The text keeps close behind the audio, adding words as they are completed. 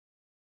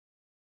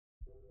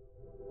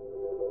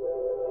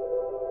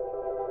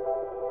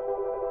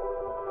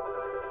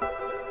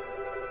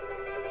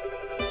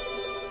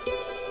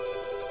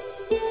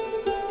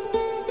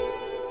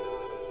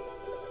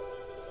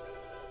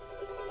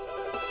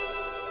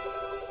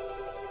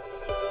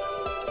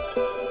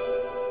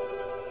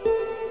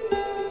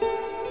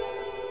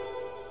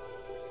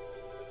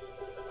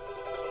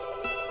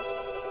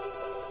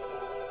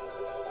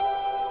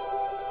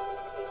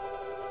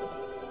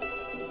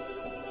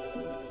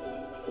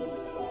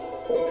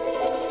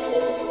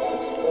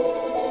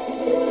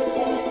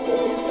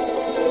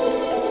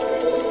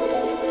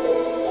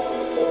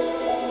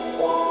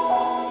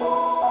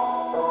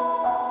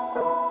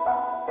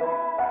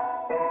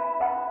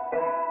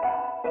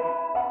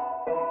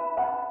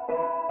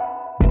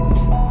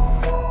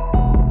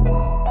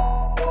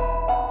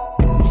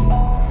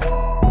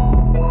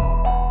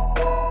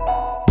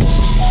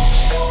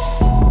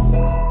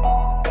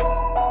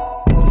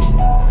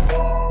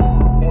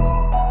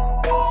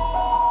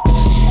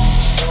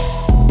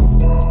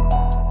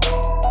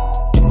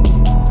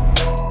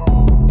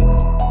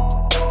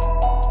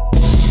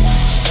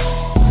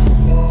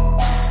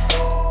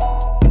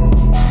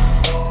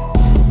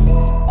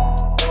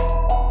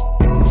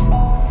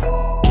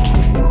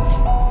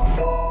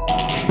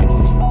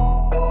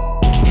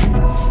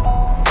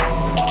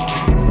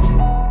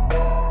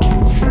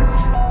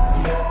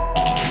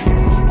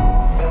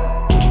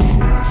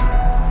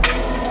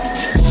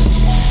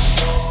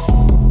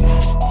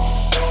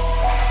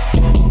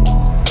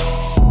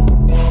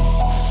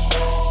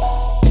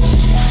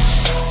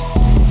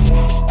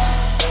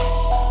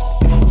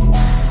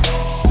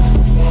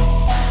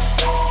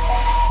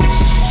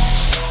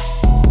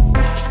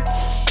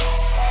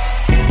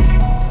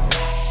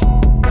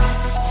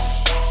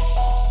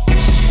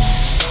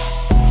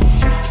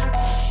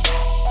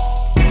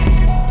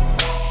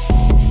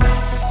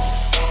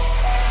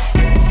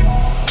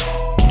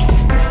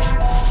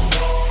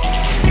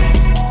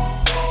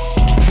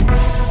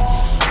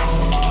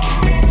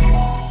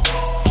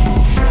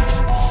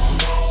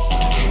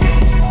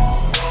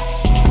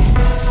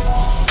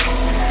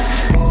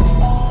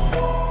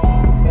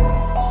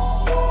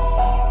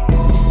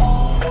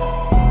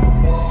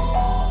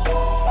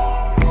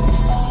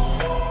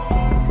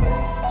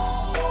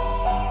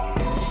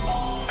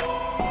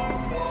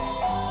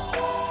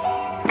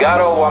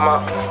Gato,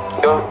 I'm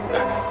yo,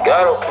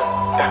 gato,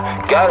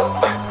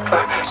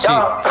 shit.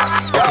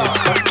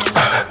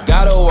 Okay.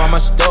 Gato, I'm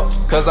stuck,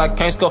 cause I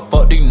can't score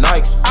fuck these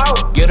Nikes.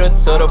 Ow. Get her to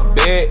the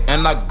bed,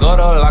 and I got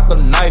her like a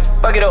knife.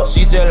 Fuck it up.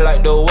 She just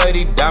like the way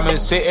these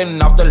diamonds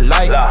hitting off the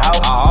light.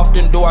 How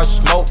often do I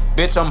smoke?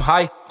 Bitch, I'm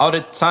high all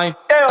the time.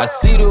 Damn. I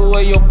see the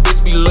way your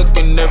bitch be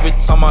looking every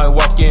time I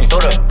walk in.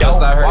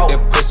 Yes, I heard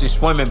that pussy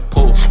swimming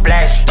pool.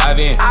 Splash. Dive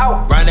in.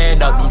 Ow.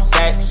 Running up them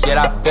sacks. Shit,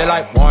 I feel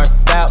like Warren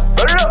Sapp.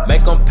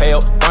 Make them pay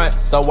up front,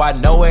 so I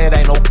know it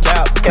ain't no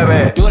cap.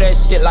 Do that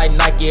shit like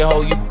Nike,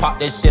 ho. You pop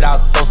that shit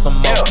out, throw some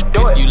more.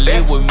 If you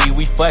leave with me,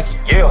 we fucking.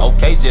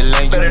 Okay,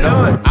 Jalen, you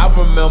know. I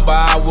remember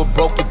I was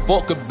broke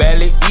before, could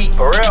barely eat.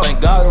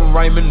 Thank God them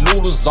ramen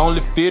noodles only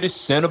 50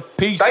 cents a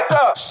piece.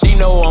 She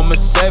know I'm a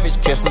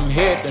savage, catch some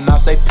head, then I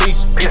say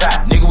peace.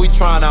 Nigga, we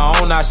tryna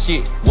own our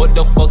shit. What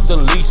the fuck's a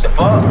lease?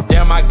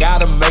 Damn, I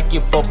gotta make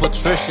it for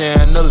Patricia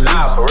and the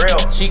lease.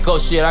 Chico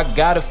shit, I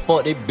gotta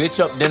fuck that bitch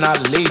up, then I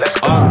leave.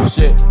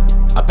 Shit.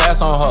 I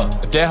pass on her,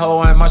 if that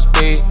hoe ain't my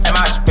speed.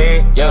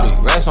 Yeah, they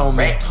racks on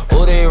me.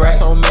 Ooh, they racks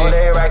on me.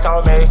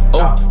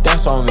 Ooh,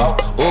 dance on me.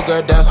 Ooh,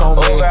 girl, dance on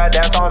me.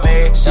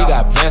 She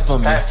got plans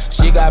for me.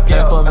 She got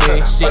plans for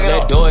me. Shit,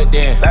 let's do it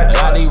then.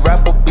 All these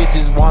rapper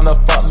bitches wanna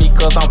fuck me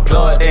cause I'm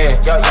plugged in.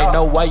 Ain't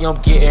no way I'm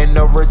getting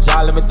a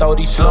reject. Let me throw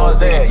these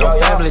slugs in. No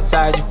family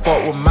ties, you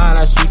fuck with mine,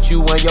 I shoot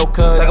you and your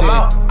cousin.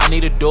 I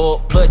need a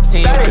dog plus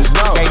 10, cause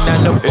ain't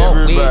nothing to fuck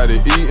with.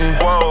 Everybody eating,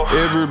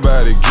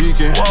 everybody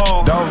geeking.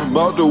 Dogs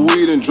about the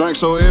weed and drink,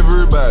 so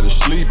everybody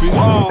sleepy.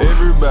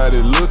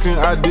 Everybody looking,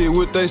 I did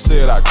what they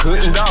said I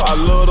couldn't. I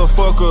love to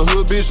fuck a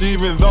hood bitch,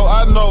 even though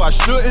I know I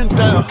shouldn't.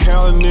 Down,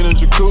 counting in a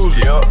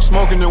jacuzzi,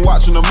 smoking and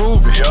watching a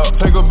movie.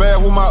 Take a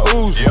bath with my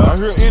Uzi. I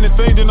hear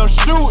anything, then I'm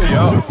shooting.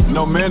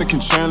 No mannequin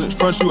challenge,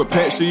 front you a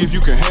pack, see if you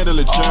can handle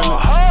a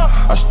challenge.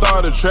 I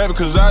started trapping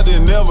cause I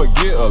didn't never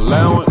get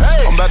allowance.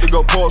 I'm about to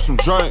go pour up some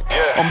drink.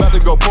 I'm about to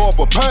go pour up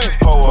a paint.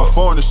 My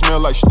phone it smell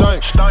like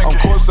stank. I'm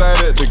courtside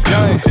at the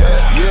game.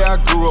 Yeah, I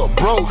grew up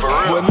broke,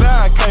 but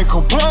now I can't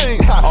complain.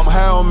 I'm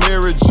high on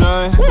Mary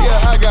Jane.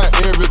 Yeah, I got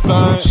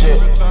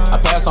everything. I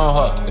pass on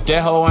her, if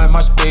that hoe ain't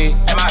my speed.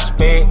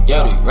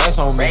 Yeah, they racks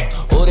on me.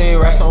 Ooh, they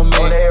racks on me.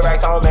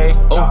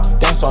 Ooh,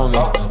 dance on me.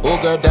 Ooh,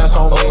 girl, dance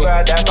on me.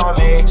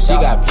 She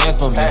got plans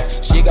for me.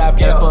 She got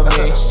plans for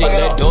me. Shit,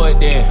 let's do it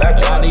then.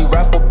 All these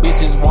rapper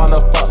bitches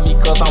wanna fuck me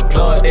cause I'm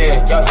plugged in.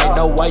 Ain't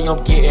no way I'm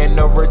getting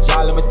a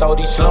reject. Let me throw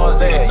these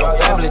slugs in. No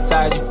family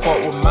ties, you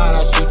fuck with mine,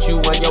 I shoot you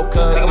and your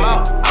cousin.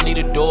 I need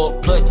a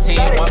dog plus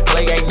 10, one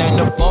play ain't nothing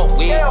to fuck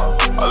with.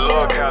 I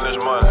love counting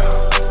this money.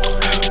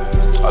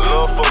 I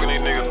love fucking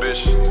these niggas,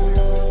 bitch.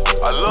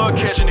 I love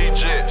catching these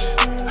jets.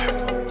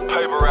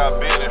 Paper out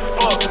being in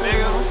fuck,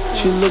 nigga.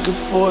 She looking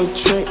for a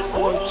trick,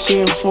 she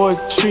in for a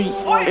treat.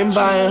 Ain't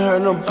buying her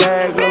no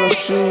bag or no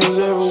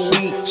shoes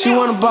every week. She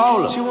want a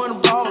baller,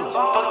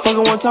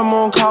 fucking one time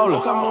on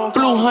caller.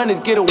 Blue hunters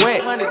get her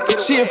wet,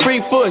 she a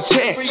freak for a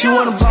check. She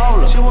want a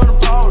baller,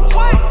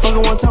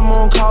 fucking one time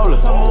on caller.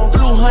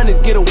 Blue hunters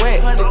get her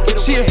wet,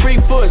 she a freak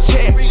for a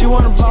check. She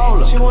want a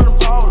baller,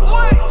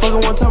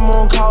 fucking one time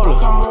on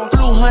caller.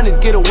 Blue hunters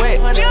get her wet,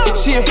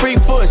 she a freak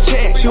for a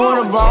check. She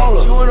want a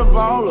baller,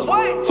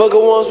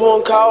 fucking hoes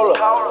won't call her.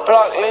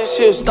 Block list,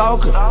 she a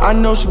stalker. I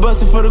know she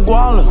bustin' for the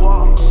guala.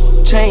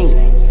 Chain,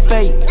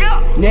 fake,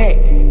 neck,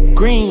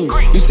 green.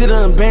 You sit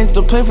on the bench,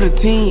 don't play for the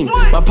team.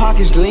 My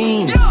pockets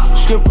lean.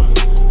 Stripper,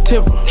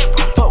 tipper.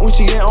 Fuck when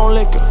she get on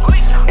liquor.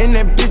 And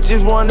that bitch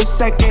just want a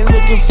second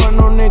looking for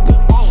no nigga.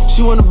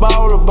 She wanna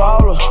baller.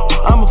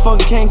 I'm a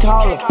fucker, can't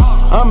call her.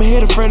 I'ma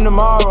hit a friend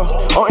tomorrow.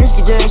 On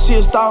Instagram, she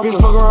a stalker. Bitch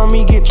fuck around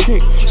me, get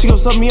tricked. She gon'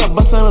 suck me up,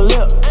 bust on her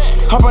lip.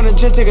 Hop on the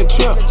jet, take a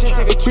trip.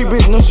 Free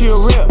bitch, know she a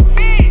rip.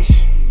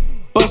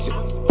 Bust it.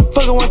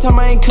 Fuck her one time,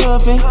 I ain't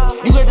cuffin'.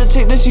 You got the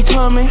chick, then she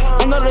comin'.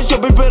 I know that's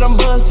your bitch, but I'm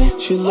bustin'.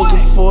 She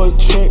looking for a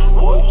trick,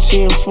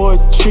 she in for a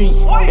treat.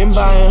 Ain't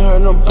buying her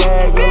no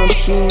bag or no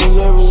shoes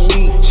every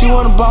week. She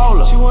wanna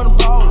baller.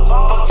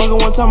 Fuck her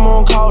one time, I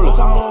won't call her.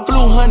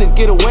 Blue hunters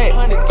get her wet.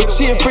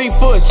 She a freak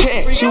for a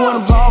check. She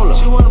wanna baller.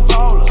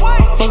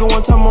 Fuck her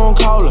one time, I won't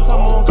call her.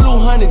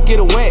 Blue hunters get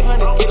her wet.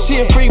 She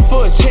a freak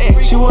for a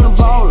check. She wanna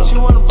baller.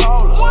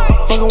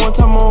 Fuck her one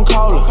time, I won't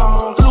call her.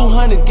 Blue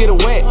hunters get her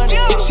wet.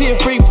 She a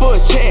freak for a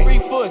check.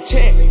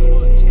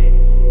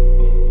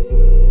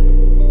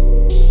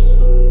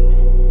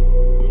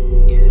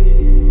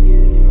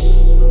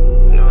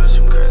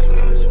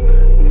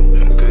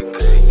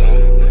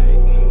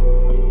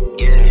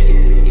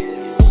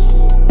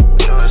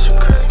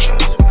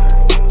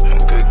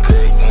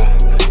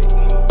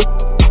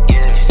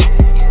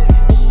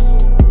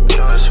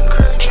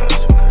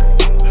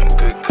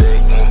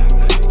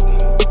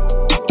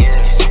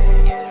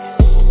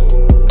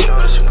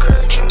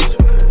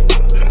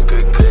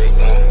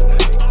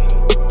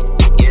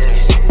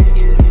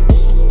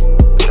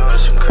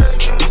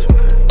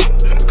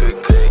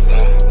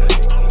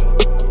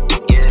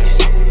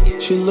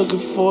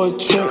 For a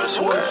trip,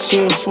 she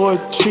in for a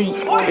treat.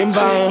 Ain't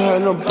buying her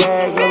no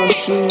bag or no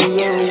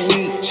shoes every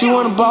week. She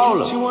wanna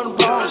baller.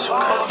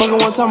 Fuck her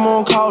one time, I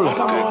won't call her.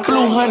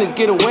 Blue hunters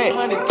get her wet.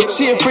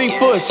 She a freak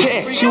for a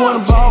check. She wanna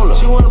baller.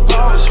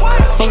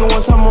 Fuck her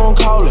one time, I won't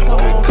call her.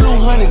 Blue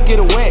hunters get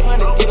her wet.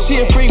 She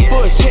a freak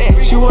for a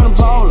check. She wanna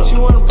baller.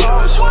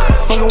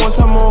 Fuck her one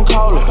time, I won't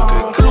call her.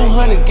 Blue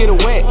hunters get her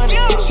wet.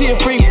 She a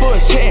freak for a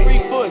check.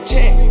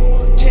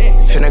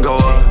 Finna go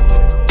up,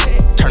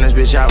 turn this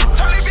bitch out.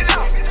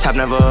 Top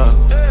never up,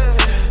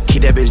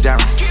 keep that bitch down.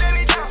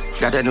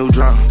 Got that new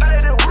drum,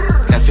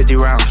 got 50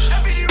 rounds.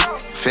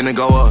 Finna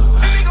go up,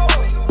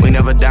 we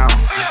never down.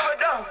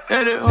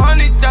 At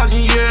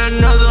 100,000, yeah,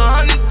 another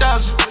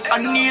 100,000.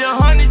 I need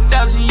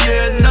 100,000,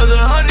 yeah,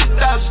 another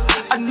 100,000.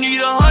 I need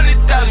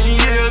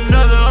 100,000, yeah,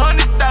 another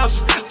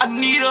 100,000. I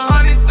need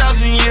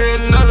 100,000,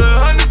 yeah, another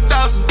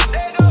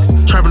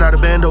 100,000. Trapping out a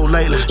bando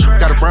lately.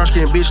 Got a brown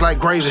skin bitch like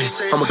gravy.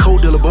 I'm a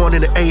cold dealer born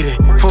in the 80s.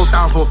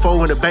 4,000 for a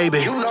 4 and a baby.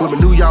 With my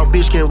New York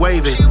bitch can't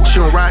wave it. She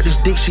don't ride this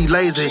dick, she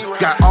lazy.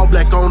 Got all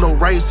black on, no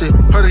racing.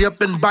 Hurry up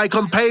and buy,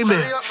 come pay me.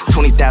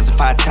 20,000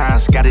 5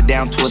 times, got it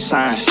down to a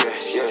sign.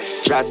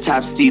 Drop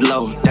top,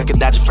 steelo, duck and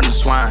dodge from the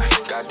swine.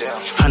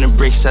 100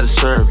 bricks at a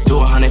serve, do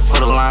 100 for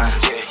the line.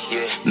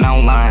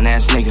 Mountain lion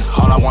ass nigga,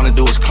 all I wanna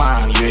do is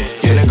climb, yeah.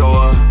 Finna go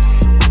up,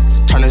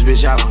 turn this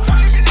bitch out.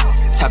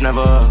 Top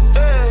never up,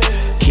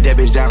 keep that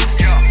bitch down.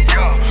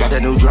 Got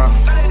that new drum,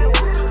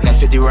 got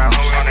 50 rounds.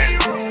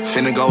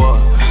 Finna go up,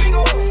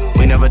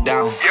 we never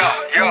down.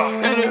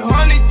 At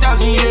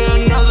 100,000,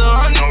 yeah, another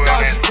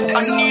 100,000.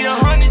 I need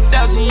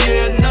 100,000,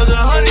 yeah, another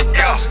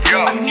 100,000. I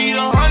need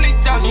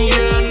 100,000,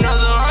 yeah,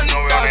 another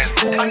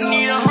 100,000. I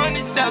need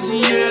 100,000,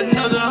 yeah,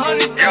 another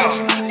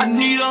 100,000. I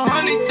need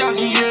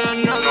 100,000, yeah,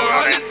 another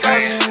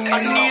 100,000. I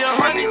need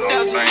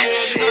 100,000,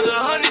 yeah, another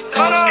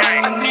 100,000.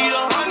 I need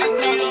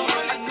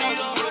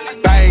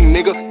 100,000. Bang,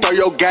 nigga, throw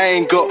your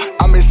gang up.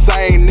 I'm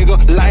insane, nigga,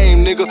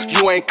 lame, nigga.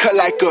 You ain't cut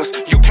like us,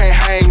 you can't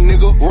hang,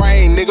 nigga.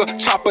 Rain, nigga,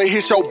 chopper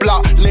hit your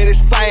block, let it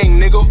sing,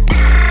 nigga.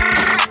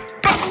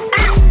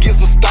 Get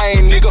some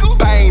stain, nigga,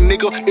 bang,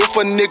 nigga. If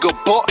a nigga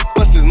buck,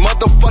 bust his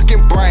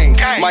motherfucking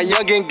brains. My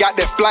youngin' got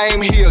that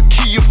flame, he'll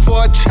kill you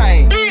for a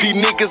chain. These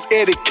niggas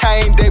Eddie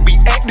Kane, they be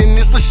acting,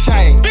 it's a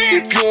shame.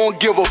 If you don't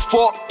give a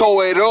fuck,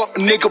 throw it up,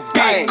 nigga,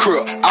 big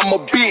crib. I'm a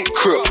big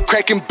crib,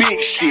 cracking big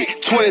shit.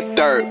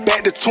 23rd,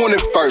 back to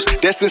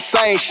 21st, that's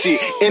insane shit.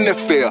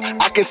 NFL,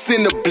 I can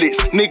send a blitz,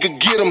 nigga,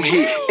 get him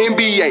hit.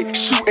 NBA,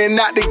 shooting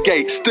out the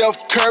gate,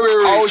 Steph Curry,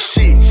 oh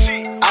shit.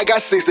 I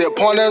got 60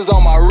 pointers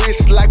on my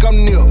wrist like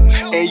I'm Nip.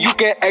 And you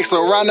can ask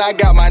around, I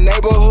got my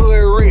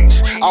neighborhood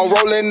rich. I'm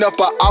rolling up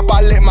a op,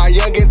 I let my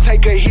youngin'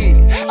 take a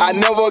hit. I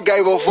never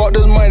gave a fuck,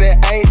 this money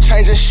ain't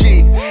changing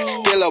shit.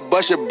 Still a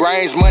bunch of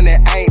brains, money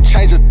ain't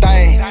change a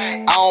thing.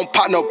 I don't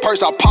pop no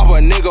purse, I pop a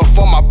nigga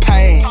for my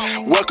pain.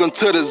 Welcome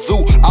to the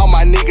zoo, all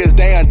my niggas,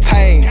 they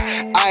untamed.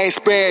 I ain't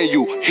sparing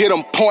you, hit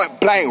them point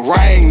blank,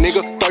 rain,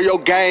 nigga. Throw your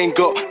gang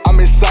up, I'm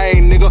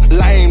insane, nigga.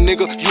 Lame,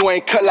 nigga, you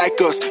ain't cut like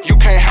us, you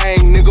can't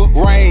hang, nigga.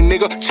 Rain,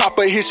 nigga,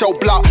 chopper hit your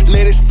block,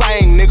 let it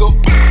sing, nigga.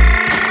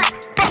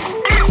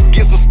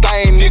 Get some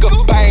stain, nigga,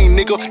 bang,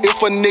 nigga.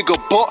 If a nigga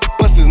buck,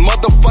 bust his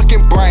motherfucking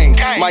motherfucking brains.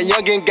 My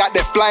youngin' got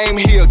that flame,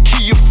 he'll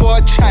kill you for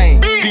a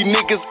chain. These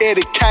niggas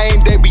Eddie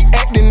Kane, they be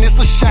acting, it's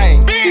a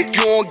shame. If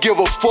you don't give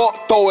a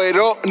fuck, throw it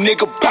up,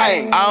 nigga,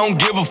 bang. I don't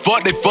give a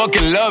fuck, they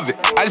fucking love it.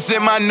 I just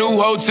sent my new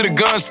hoe to the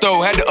gun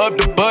store, had to up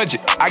the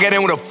budget. I got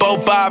in with a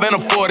 4-5 and a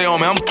 40 on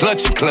me, I'm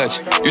clutching.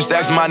 Used to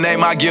ask my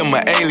name, I give him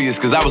an alias,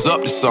 cause I was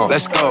up to something.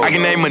 Let's go. I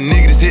can name a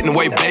nigga that's hitting the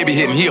way baby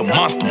hitting, he a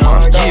monster.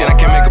 Yeah, I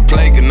can't make a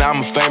play, cause now I'm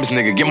a famous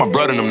nigga. Get my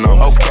brother them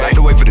numbers. Okay, I ain't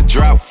to wait for the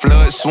drop,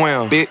 flood,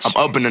 swim. Bitch,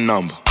 I'm up in the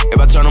number. If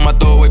I turn on my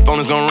throwaway phone,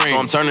 it's gon' ring. So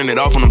I'm turning it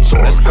off when I'm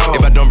torn. Let's go.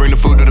 If I don't bring the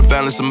food to the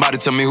family, somebody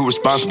tell me who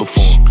responsible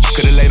for him.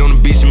 Could've laid on the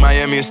beach in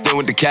Miami and still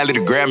went to Cali to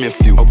grab me a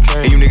few.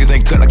 Okay. And you niggas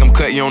ain't cut like I'm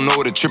cut, you don't know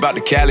what a trip out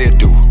to Cali will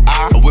do.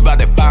 I whip out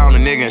that fire on a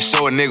nigga and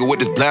show a nigga what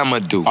this blammer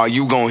do. All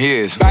you gon'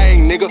 hear is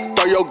bang, nigga,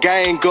 throw your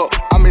gang up.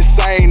 I'm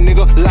insane,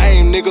 nigga,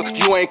 lame, nigga.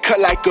 You ain't cut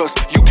like us,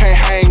 you can't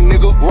hang,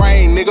 nigga.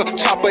 Rain, nigga,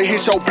 chopper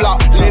hit your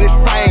block, let it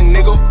sing,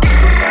 nigga.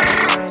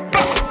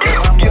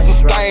 Get some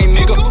stain,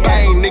 nigga,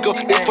 bang, nigga.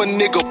 If a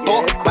nigga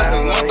buck, bust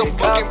his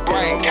motherfucking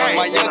brains.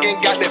 My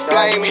youngin' got that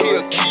flame,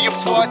 he'll kill you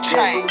for a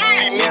chain.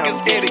 These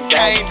niggas Eddie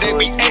Kane, they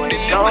be acting,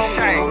 it's a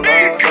shame.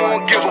 If you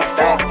don't give a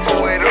fuck,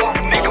 throw it up,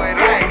 nigga,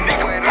 bang,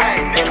 nigga,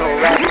 bang, nigga.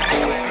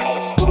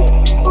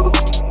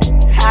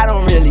 I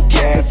don't really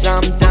care, cause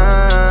I'm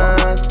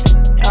done.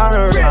 All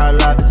the real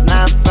love is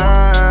not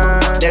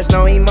fun. There's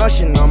no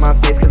emotion on my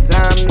face, cause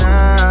I'm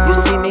numb. You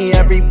see me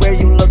everywhere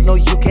you look, no,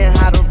 you can't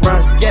hide or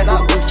run. Get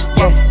up,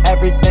 yeah,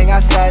 everything I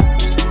said.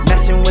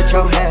 Messing with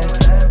your head,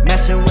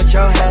 messing with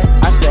your head.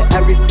 I said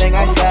everything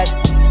I said.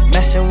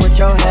 Messing with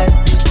your head,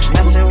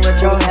 messing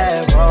with your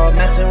head, whoa,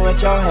 messing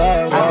with your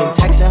head, whoa. I've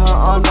been texting her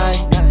all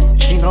night.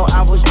 She know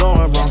I was doing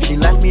wrong. She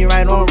left me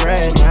right on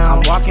red now.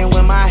 I'm walking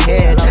with my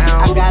head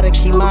down. I gotta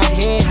keep my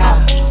head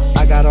high.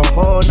 I got a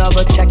whole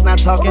nother check, not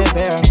talking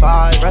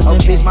verified. Rest in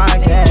peace, my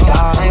dad.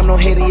 I am no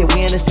hater, yeah,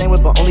 we in the same way,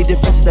 but only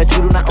difference is that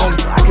you do not own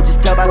me. I could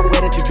just tell by the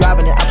way that you're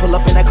driving it. I pull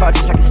up in that car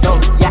just like it's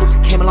stolen. Yeah,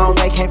 came a long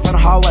way, came from the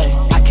hallway.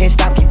 I can't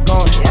stop, keep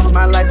going. Yes,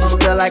 my life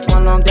just feel like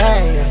one long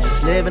day. I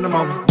just live in the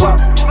moment. Whoa.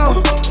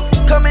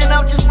 Coming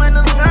out just when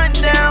the sun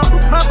down.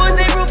 My boys,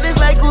 they ruthless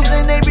like hoops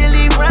and they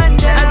really run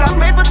down. I got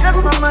paper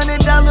cuts from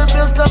 $100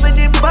 bills covered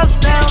in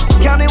bust downs.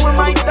 Counting with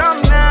my thumb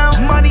now.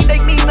 Money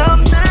make me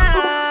numb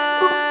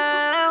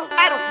now.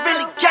 I don't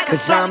really care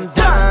cause I'm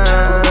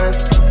done.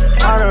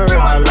 All the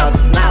real love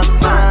is not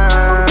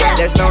fun.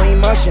 There's no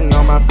emotion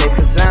on my face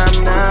cause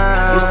I'm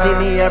numb. You see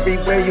me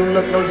everywhere you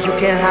look, no you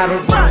can't hide or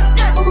run.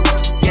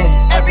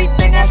 Yeah,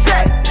 everything I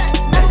said.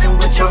 Messing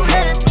with your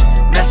head,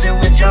 messing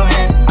with your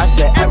head. I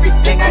said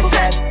everything I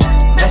said.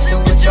 Messing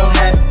with your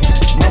head,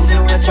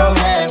 messing with your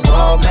head,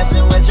 whoa,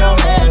 messing with your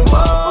head,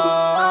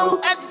 whoa.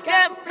 I just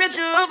got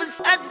richer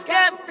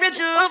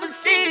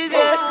overseas,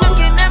 yeah.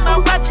 Looking at my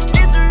watch and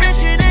it's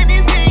richer than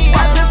it's green.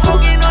 Watch us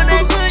smoking on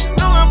that good,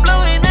 no I'm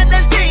blowing at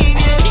that steam,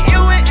 yeah. You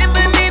wouldn't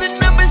believe the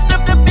numbers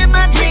stuffed up in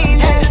my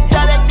jeans. Had to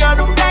tell that girl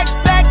to back,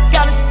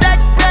 gotta stack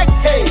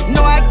racks. Hey,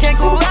 no I can't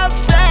go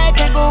outside,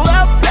 can't go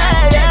out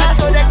back. Yeah, I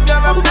told that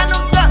girl I'm not no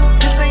duck,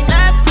 this ain't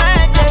that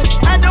flag.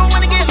 Yeah, I don't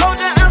wanna get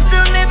older, I'm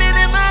still living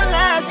in my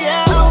life.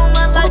 Yeah, I want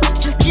my life,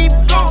 just keep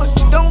going.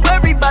 Don't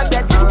worry about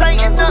that, just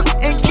tighten up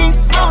and keep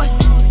flowing.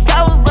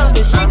 Power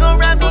bumper, she gon'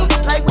 ride me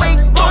like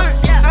wakeboard.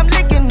 I'm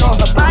licking on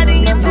her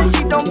body until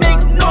she don't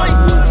make noise.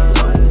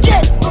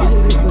 Yeah,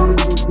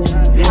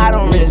 I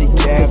don't really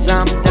care cause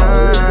I'm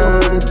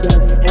done.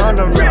 On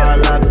the real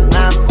love is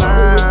not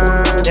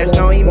fun. There's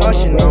no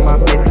emotion on my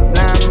face cause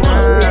I'm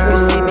numb. You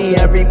see me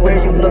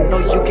everywhere you look, no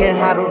you can't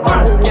hide or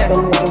run.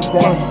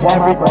 Yeah,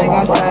 everything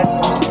I said.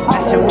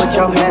 Messing with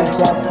your head,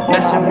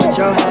 messing with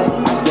your head.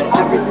 I said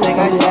everything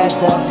I said.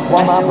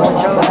 Messing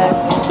with your head,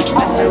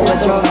 messing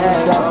with your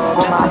head,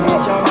 messing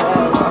with your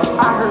head.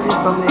 I heard it's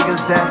some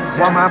niggas that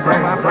want my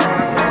brain.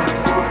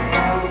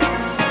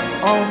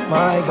 Oh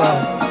my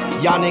God.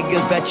 Y'all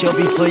niggas bet you'll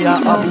be for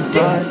y'all, I'll be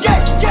dead.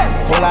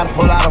 Whole lot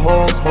of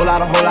hoes, whole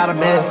lot of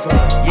men.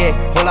 Yeah,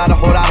 whole lot of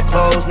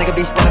clothes, nigga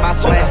be stealing my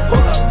sweat.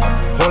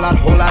 Whole lot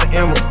of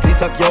emeralds, please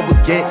tuck your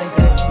baguettes.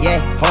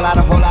 Yeah, whole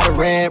lot of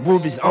red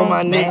rubies on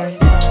my neck.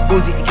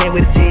 Uzi, it came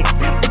with a tick.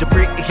 The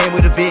brick, it came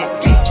with a vid.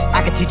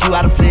 I can teach you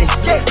how to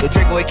flex. The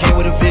Draco, it came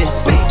with a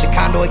vest. The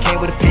condo, it came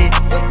with a pit.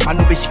 My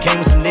new bitch, she came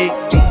with some nick.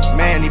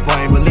 Man, these boy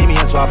ain't believe me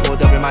until I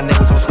pulled up and my neck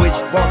was on switch.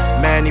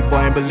 Man, these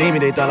boy ain't believe me,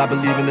 they thought I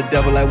believe in the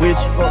devil like witch.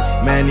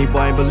 Man, these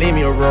boy ain't believe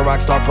me, a real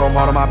rock star chrome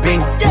heart on my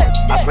beanie.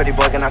 My pretty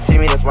boy cannot see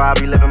me, that's why I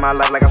be living my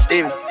life like I'm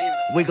Steven.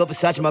 Wake up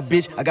beside you, my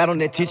bitch, I got on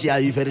that titty, I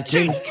you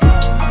fettuccine.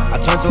 I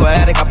turned to an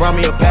addict, I brought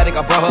me a Paddock,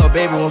 I brought her a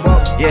baby one.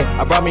 Yeah,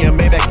 I brought me a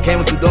Maybach, it came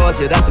with 2 doors,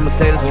 yeah, that's a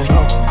Mercedes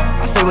one.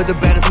 I stay with the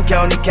baddest, I'm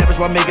counting cabbage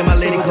while making my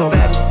lady come.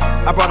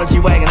 I brought a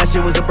G-Wagon, that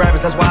shit was a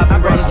Brabus, that's why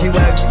I brought a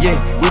G-Wagon. Yeah,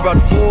 we brought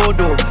the full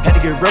door, had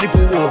to get ready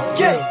for war.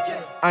 Yeah,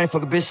 I ain't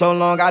fuck a bitch so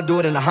long, I do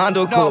it in a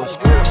Honda Accord.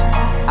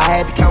 I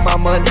had to count my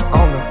money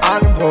on the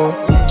honor board.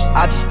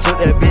 I just took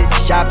that bitch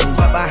shopping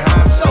right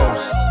behind the stores.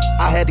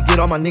 I had to get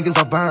all my niggas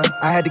off buying,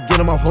 I had to get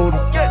them off holding.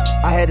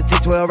 I had to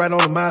take 12 right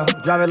on the mile,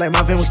 drive it like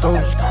my van was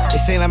stolen.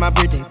 It seemed like my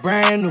birthday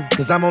brand new,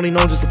 cause I'm only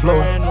known just to floor.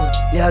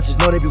 Yeah, I just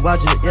know they be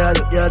watching it.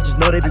 Yeah, I just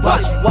know they be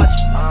watching.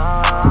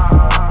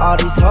 All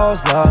these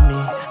hoes love me.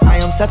 I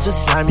am such a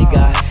slimy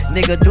guy.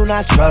 Nigga, do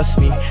not trust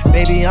me.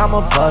 Baby,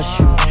 I'ma bust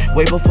you.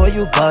 Way before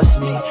you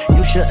bust me.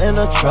 You shouldn't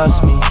have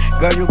trust me.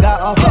 Girl, you got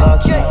off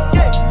lucky.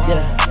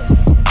 Yeah.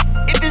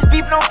 If it's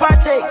beef, no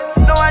partake.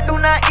 No, I do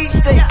not eat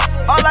steak.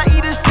 All I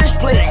eat is fish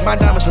plates. My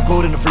diamonds so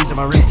cold in the freezer,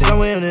 my wrist.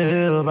 Somewhere in the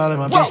hill, about in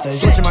my bitch stage.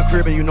 Switching my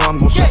crib and you know I'm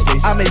gon' switch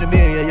states. I made $1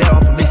 million, yeah,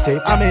 off a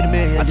mixtape. I made $1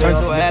 million. I turned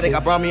to an addict. I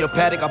brought me a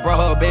paddock. I brought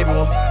her a baby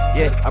one.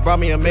 Yeah, I brought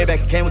me a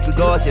Maybach. It came with 2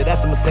 doors. Yeah,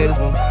 that's a Mercedes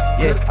one.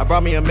 Yeah, I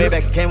brought me a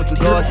Maybach. It came with 2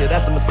 doors. Yeah,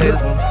 that's a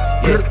Mercedes one.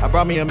 Yeah, I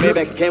brought me a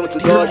Maybach. It came with 2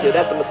 doors. Yeah,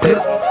 that's a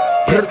Mercedes one.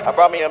 Yeah, I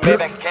brought me a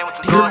Maybach. It came with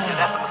 2 doors. Yeah,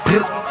 that's a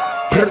Mercedes one.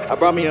 I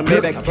brought me a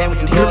Maybach, it came with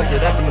 2 doors, yeah,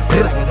 that's a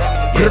Mercedes.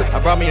 I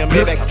brought me a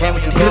Maybach, it came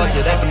with 2 doors,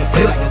 yeah, that's a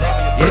Mercedes.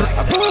 Yeah,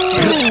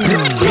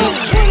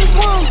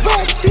 21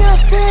 racks, Deion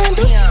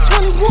Sanders,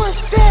 21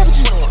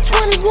 Savages,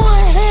 21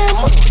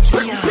 Hammers.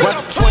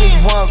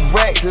 21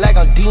 racks like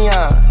I'm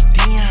Deion.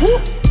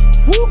 Whoop,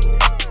 whoop.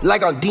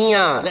 Like I'm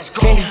Deion.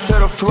 Candy to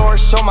the floor,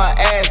 show my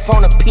ass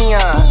on a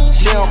peon.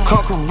 She don't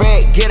come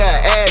correct, get her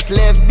ass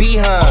left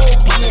behind.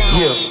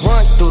 Yeah,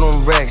 run through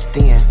them racks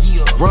then.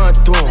 Run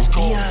through them.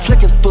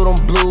 Flicking through them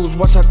blues,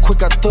 watch how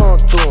quick I throw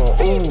them through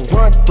them. Ooh,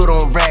 run through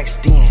them racks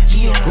then.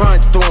 Run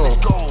through them.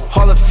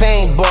 Hall of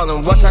Fame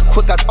ballin', watch how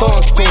quick I throw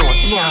them through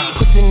them.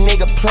 Pussy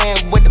nigga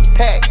playing with the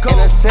pack,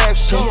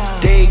 interception.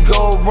 They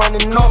go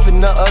running off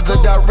in the other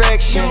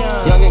direction.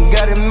 Youngin'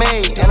 got it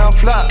made, and I'm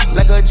flop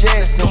like a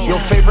Jackson. Your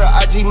favorite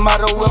IG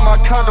model in my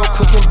condo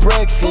cooking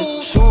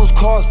breakfast. Shoes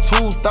cost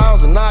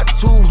 2,000, not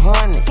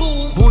 200.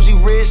 Bougie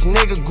rich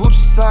nigga, Gucci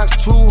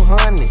socks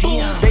 200.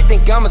 They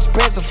think I'm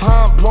expensive,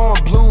 how I'm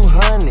blowing blue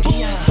honey.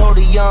 Told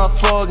a young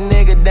fuck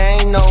nigga they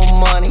ain't no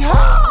money.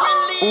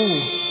 Ooh,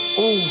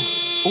 ooh,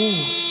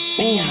 ooh,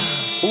 ooh,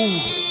 ooh,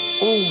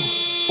 ooh, ooh,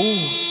 ooh,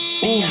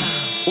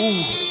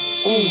 ooh,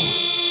 ooh, ooh,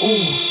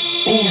 ooh.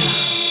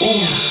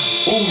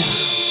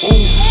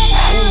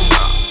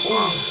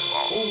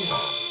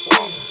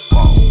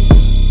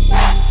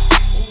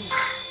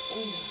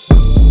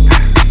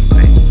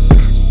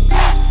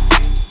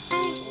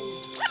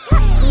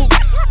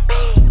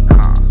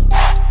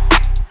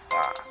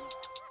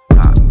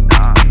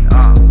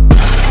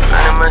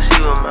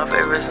 My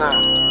favorite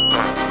song.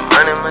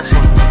 Money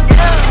machine.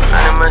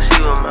 Money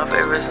machine was my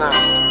favorite song.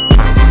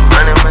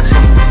 Money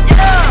machine.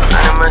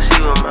 Money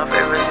machine was my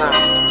favorite song.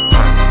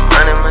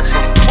 Money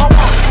machine.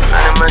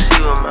 Money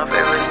machine was my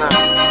favorite song.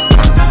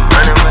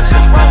 Money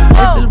machine.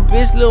 This little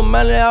bitch, little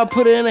money, I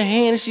put her in her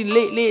hand and she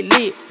lit.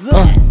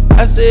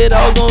 I said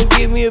I was gonna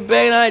give me a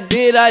bag and I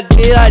did.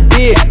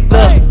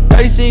 Look,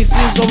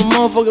 36 on the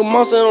motherfucking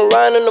monster and I'm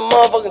riding in the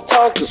motherfucking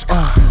Tonka.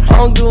 I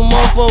don't give a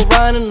motherfucker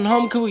riding in the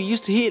home cause we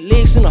used to hit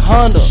licks in the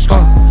Honda.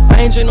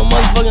 I ain't drink no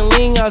motherfucking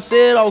lean, I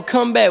said I would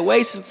come back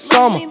way since the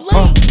summer.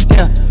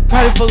 Yeah,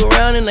 probably fuck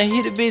around and I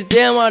hit the bitch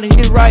down, I'd hit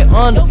it right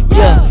under.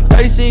 Yeah,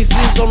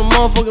 36 on the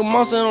motherfucking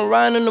monster and I'm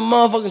riding in the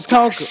motherfucking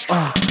Tonka.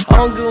 I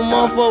don't give a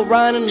motherfucker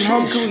riding in the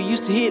home cause we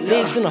used to hit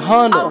licks in the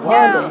Honda.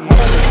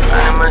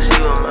 Money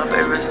machine was my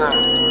favorite song.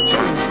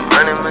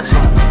 Money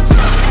machine.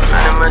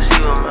 Money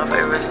machine was my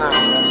favorite song.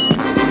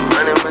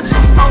 Money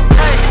machine.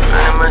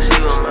 Money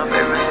machine was my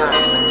favorite song.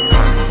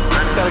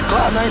 Got a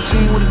Glock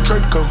 19 with a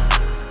Draco.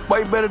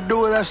 Boy, you better do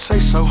what I say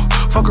so.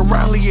 Fuck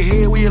around, leave your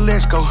head where your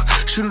legs go.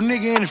 Shoot a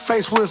nigga in the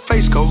face with a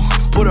face go.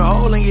 Put a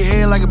hole in your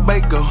head like a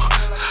bako.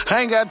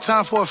 I ain't got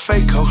time for a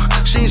fake hoe.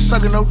 She ain't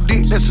sucking no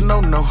dick, that's a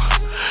no-no.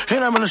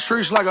 And I'm in the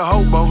streets like a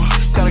hobo.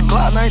 Got a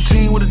Glock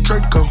 19 with a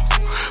Draco.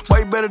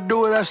 Boy, you better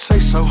do what I say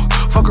so.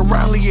 Fuck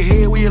around, leave your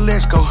head where your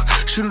legs go.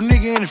 Shoot a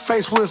nigga in the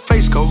face with a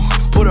face go.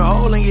 Put a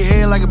hole in your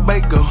head like a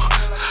bako.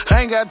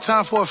 I ain't got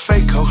time for a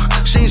fake hoe.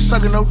 She ain't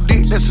sucking no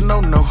dick, that's a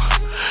no-no.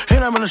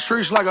 And I'm in the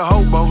streets like a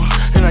hobo.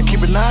 And I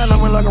keep it 9, I'm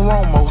in like a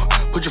Romo.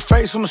 Put your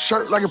face on the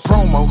shirt like a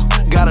promo.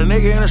 Got a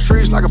nigga in the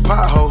streets like a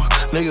pothole.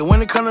 Nigga,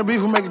 when it come to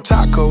beef, we making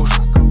tacos.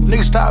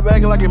 Nigga, stop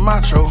acting like a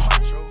macho.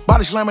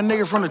 Body slam a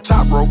nigga from the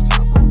top rope.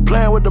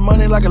 Playing with the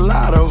money like a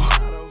lotto.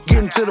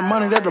 Getting to the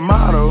money, that the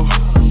motto.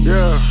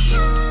 Yeah.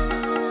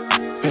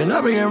 And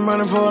I've been getting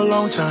money for a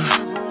long time.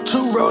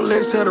 2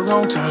 Rolex at the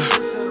wrong time.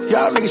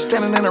 Y'all niggas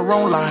standing in the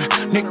wrong line.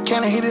 Nick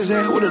Cannon hit his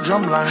head with a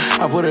drum line.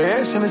 I put an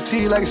S in his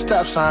T like a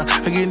stop sign.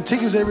 I getting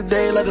tickets every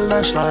day like the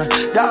lunch line.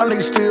 Y'all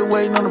niggas still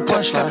waiting on the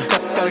punchline.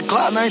 Got a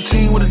Glock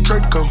 19 with a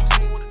Draco.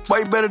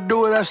 Boy, you better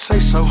do what I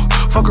say so.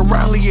 Fuck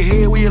around, leave your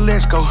head where your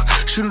legs go.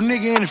 Shoot a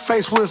nigga in the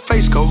face with a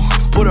face go.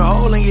 Put a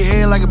hole in your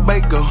head like a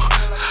bako.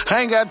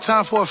 I ain't got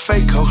time for a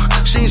fake hoe.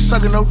 She ain't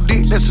sucking no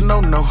dick, that's a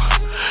no-no.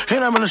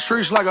 And I'm in the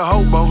streets like a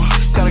hobo.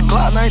 Got a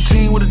Glock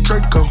 19 with a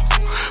Draco.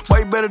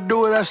 Boy, you better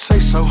do what I say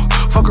so.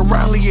 Fuck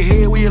around, leave your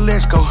head where your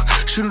legs go.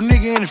 Shoot a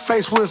nigga in the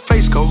face with a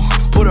face go.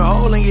 Put a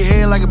hole in your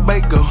head like a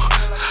bako.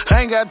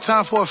 I ain't got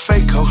time for a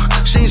fake hoe.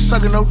 She ain't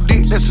sucking no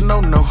dick, that's a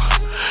no-no.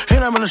 And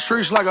I'm in the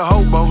streets like a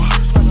hobo.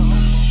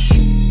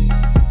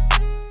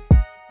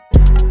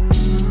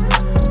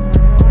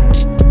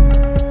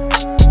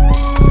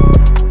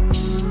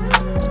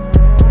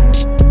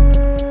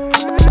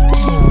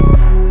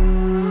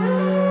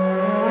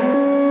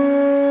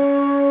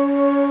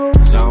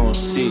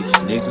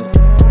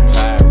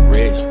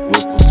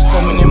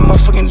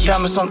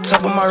 diamonds on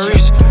top of my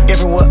wrist.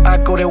 Everywhere I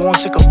go, they won't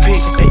take a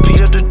pic. They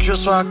beat up the drill,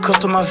 so I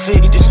custom my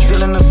fit. Just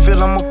feeling the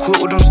feel, I'ma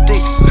quit with them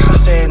sticks.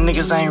 Sad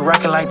niggas ain't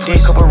rockin' like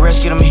this. Couple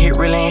rest, get them hit,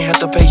 really ain't have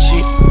to pay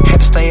shit. Had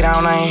to stay down,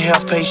 I ain't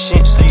have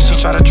patience. She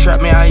try to trap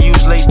me, I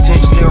use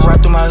latex. Still right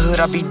through my hood,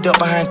 I be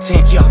ducked behind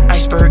tent. Yeah,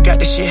 Iceberg got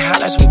this shit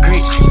hot like some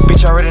grits.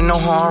 Bitch already know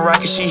how I'm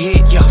rockin', she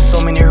hit. Yeah, so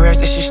many racks,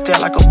 that shit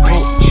stack like a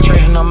brick.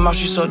 Straight in her mouth,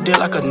 she so dead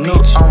like a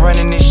nut. I'm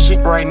running this shit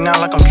right now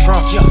like I'm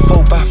Trump. Yeah,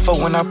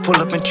 4x4 when I pull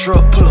up in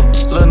truck. Pull up,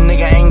 little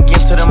nigga ain't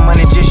get to the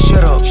money, just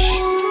shut up.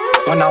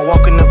 When I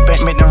walk in the back,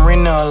 make them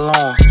ring the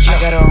alarm. I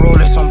got a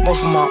Rolex on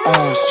both of my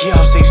arms. Yeah,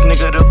 6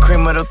 nigga, the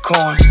cream of the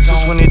corn.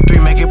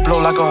 623, make it blow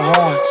like a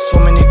horn. So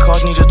many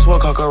cars need a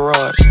 12-car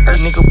garage.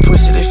 Nigga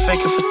pussy, they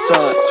faking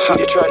facade.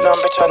 You try down,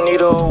 bitch, I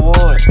need a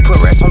award.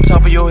 Put racks on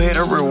top of your head,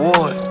 a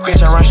reward.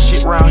 Bitch, I run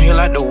shit round here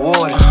like the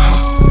warden.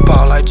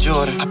 Ball like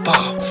Jordan. I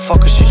ball.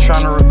 Fucker, she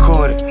tryna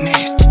record it.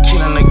 Nasty.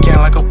 Killing the gang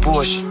like a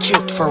Porsche.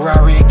 Killed the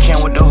Ferrari, it came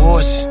with the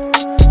horses.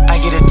 I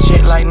get a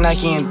jet like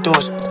Nike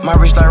endorsed. My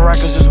wrist like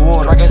Rockets is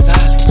water. Rockets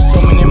Island. So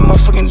many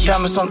motherfucking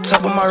diamonds on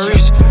top of my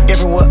wrist.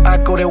 Everywhere I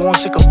go, they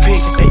won't take a pic.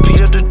 They beat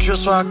up the drill,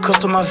 so I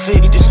custom my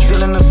fit. Just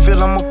feeling the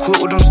feel, I'ma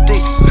quit with them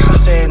sticks.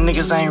 Sad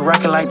niggas ain't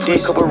rockin' like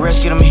this. Couple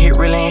rest, get them hit,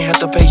 really ain't have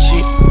to pay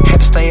shit.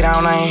 Had to stay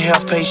down, I ain't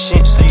have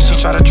patience. She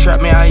try to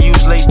trap me, I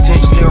use latex.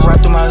 Still right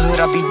through my hood,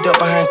 I be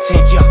ducked behind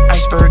tent. Yeah,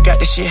 Iceberg got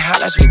this shit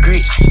hot like some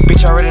grits.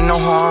 Bitch already know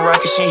how I'm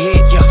rockin', she hit.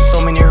 Yeah,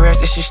 so many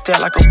racks, that shit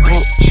stack like a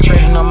brick.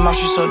 Straight in her mouth,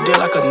 she so dead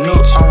like a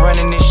nut. I'm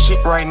running this shit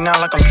right now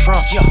like I'm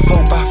Trump. Yeah,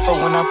 4x4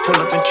 when I pull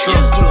up in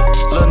truck. Pull up,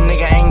 little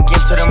nigga ain't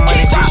get to the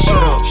money, just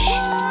shut up.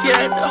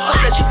 Yeah, the hoe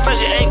that you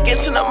fucking ain't get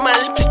to no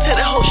money, bitch, tell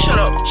that hoe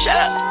shut up. Shut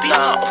up,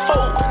 nah,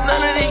 fool, none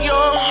of the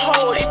young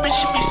hoe, these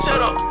bitches be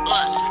set up.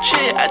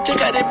 Shit, I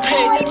think I done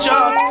paid your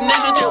job,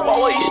 nigga just walk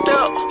where you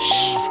step.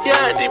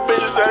 Yeah, these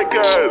bitches I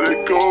gotta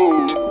go.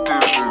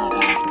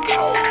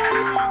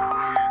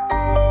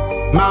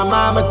 My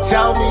mama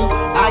told me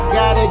I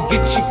gotta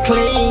get you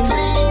clean.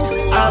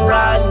 I'm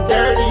riding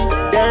dirty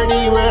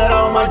with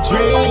all my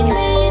dreams.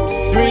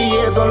 3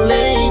 years on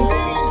lean,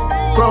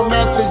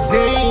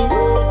 promethazine.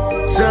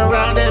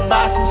 Surrounded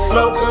by some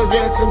smokers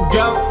and some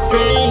dope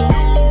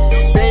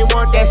fiends. They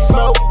want that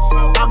smoke,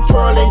 I'm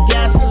twirling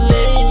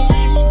gasoline.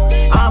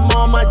 I'm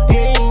on my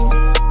dean,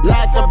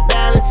 like a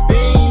balance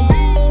beam.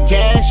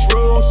 Cash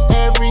rules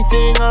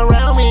everything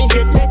around me,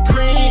 hit that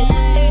cream.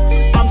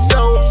 I'm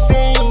so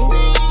obscene,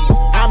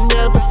 I'm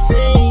never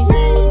seen.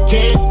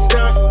 Can't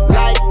stunt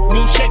like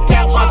me, check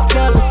out my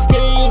color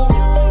scheme.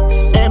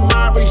 And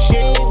my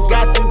regime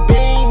got them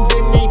beams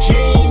in me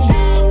jeans.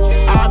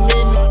 I'm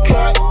in the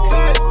cut,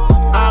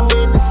 I'm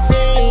in the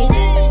scene.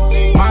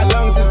 My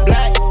lungs is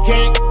black,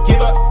 can't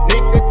give up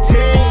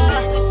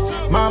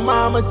nicotine. My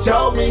mama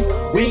told me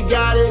we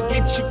gotta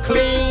get you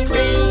clean.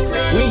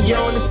 We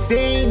on the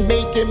scene,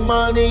 making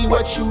money,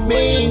 what you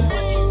mean?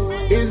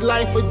 Is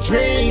life a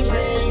dream?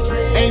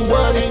 Ain't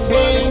what it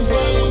seems.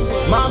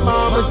 My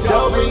mama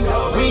told me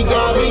we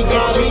gotta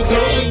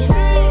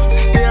clean.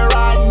 Still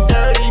riding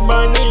dirty,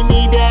 money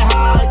need that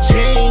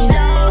hygiene.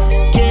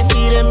 Can't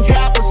see them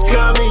coppers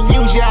coming,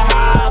 use your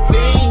high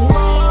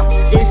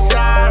beams. It's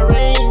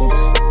sirens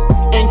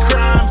and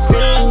crime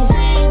scenes.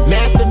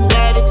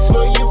 Mathematics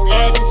for you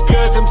addicts,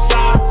 cause I'm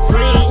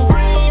supreme.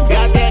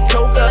 Got that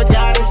coca,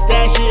 gotta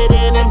stash it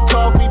in them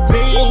coffee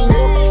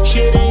beans.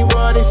 Shit ain't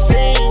what it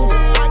seems.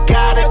 I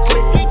gotta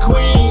click in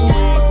Queens.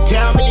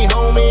 Tell me,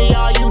 homie,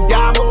 are you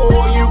diamond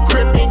or you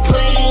crippin'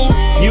 clean?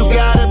 You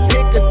gotta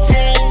pick a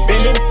team.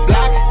 Bending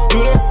blocks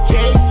through the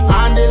cake.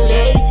 On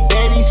delay,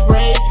 Betty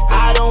spray.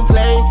 I don't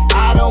play.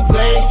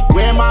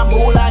 Where my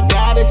mood, I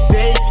gotta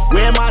say.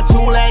 Where my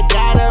tool, I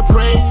gotta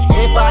pray.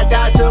 If I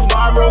die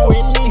tomorrow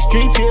in these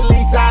streets, at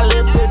least I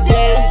live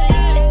today.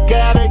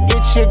 Gotta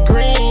get your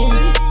green,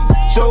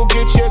 so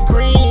get your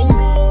green.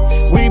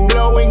 We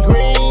blowing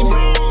green,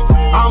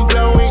 I'm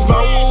blowing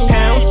smoke.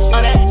 Pounds of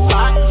that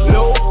pot,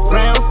 low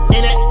rounds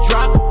in that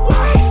drop.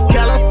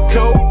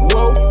 Calico,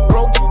 whoa,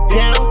 broke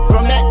down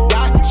from that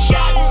dot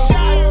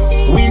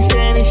shots. We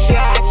sending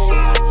shots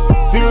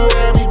through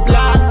every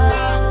block.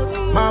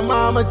 My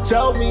mama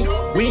told me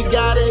we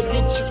gotta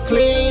get you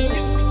clean.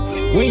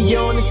 We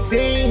on the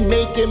scene,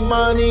 making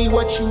money,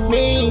 what you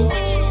mean?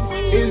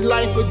 Is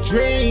life a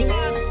dream?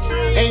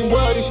 Ain't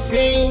what it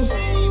seems.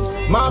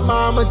 My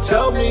mama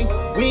told me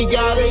we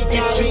gotta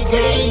get you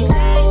clean.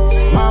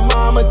 My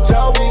mama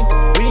told me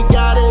we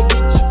gotta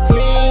get you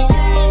clean.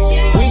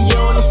 We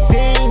on the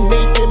scene,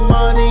 making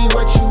money,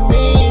 what you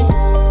mean?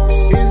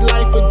 Is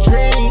life a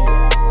dream?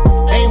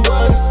 Ain't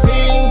what it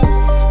seems.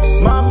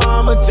 My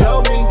mama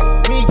told me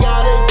we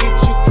gotta get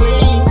you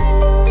clean.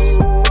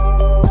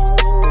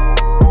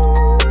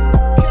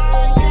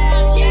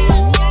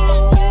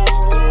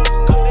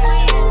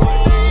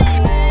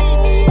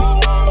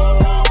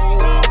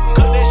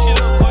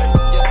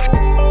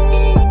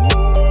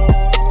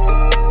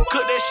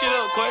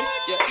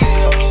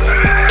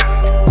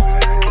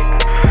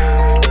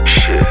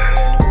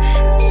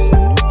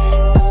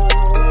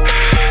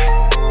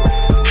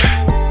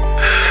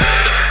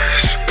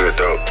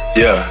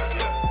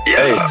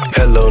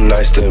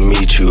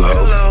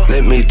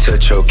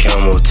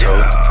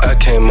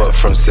 up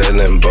from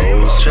selling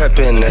bowls,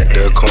 trapping at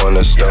the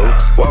corner store.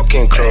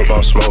 Walking club,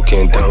 I'm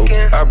smoking dope.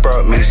 I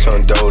brought me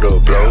some dough to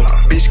blow.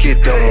 Bitch,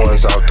 get them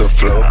ones off the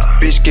floor.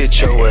 Bitch, get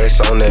your ass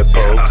on that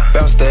pole.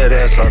 Bounce that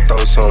ass, I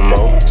throw some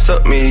more.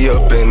 Suck me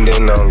up and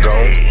then I'm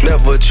gone.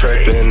 Never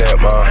trapping at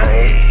my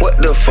home. What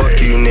the fuck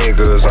you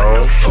niggas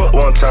on? Fuck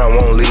one time,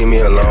 won't leave me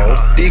alone.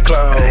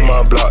 Decline, hold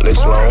my block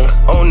this long.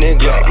 On that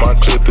Glock, my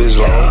clip is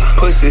long.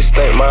 Pussy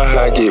stink, my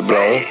high get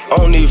blown.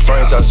 Only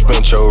friends, I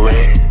spent your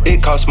rent.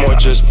 It cost more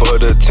just for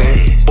the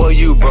tent. Boy,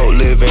 you broke,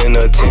 live in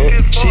a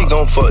tent. She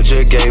gon' fuck,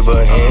 just gave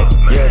a hint.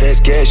 Yeah, that's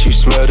gas, you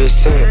smell the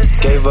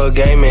scent. Gave her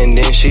game and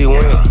then she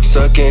went.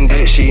 Sucking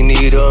dick, she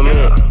need a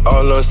mint.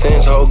 All her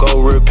sins, ho,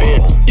 go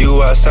repent.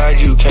 You outside,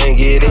 you can't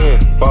get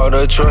in. Bought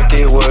a truck,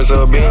 it was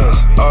a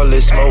Benz. All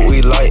this smoke,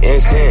 we light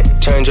and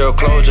scent. Change your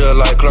clothes just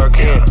like Clark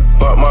Kent.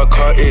 Bought my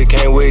car, it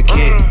came with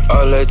kit.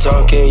 All that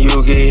talking,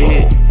 you get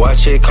hit.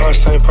 Watch it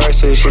cost, same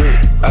price as brick.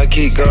 I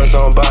keep guns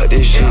on bout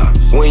this shit.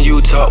 When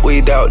you talk, we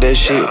doubt that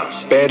shit.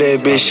 Bad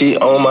that bitch, she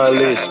on my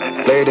list.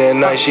 Late at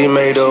night, she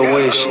made a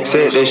wish.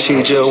 Said that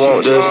she just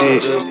want the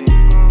dick.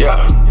 Yeah,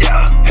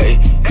 hey,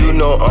 you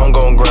know I'm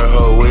gon' grant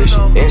her wish.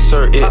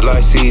 Insert it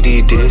like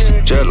CD disc.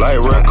 Just like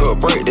record,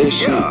 break this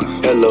shit.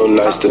 Hello,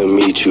 nice to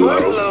meet you,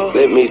 ho.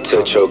 Let me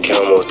touch your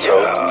camel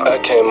toe. I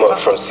came up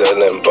from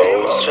selling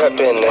bowls,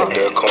 trapping at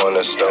the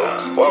corner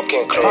store.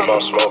 Walking club, I'm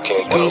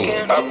smoking dope.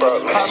 I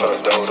brought me some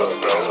dough to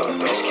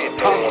blow. Let's get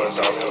them ones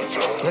off the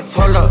floor. Let's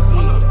pull up.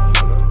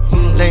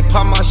 They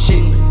pop my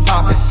shit,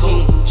 pop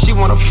it. She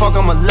wanna fuck,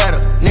 I'ma let her.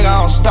 Nigga,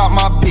 I don't stop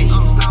my bitch.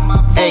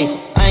 Ayy,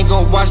 I ain't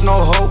gon' watch no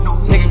hoe.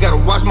 Nigga, gotta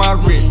watch my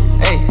wrist.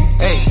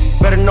 Ayy,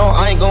 better know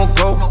I ain't gon'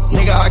 go.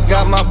 Nigga, I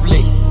got my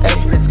blick.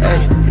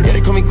 Ayy, yeah,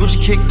 they call me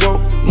Gucci Kick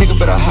Dope. Nigga,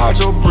 better hide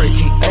your brick.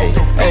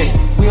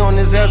 Ayy, we on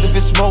this ass if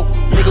it's smoke.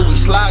 Nigga, we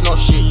slide on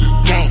shit.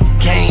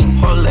 Gang,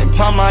 hold and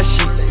pop my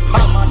shit.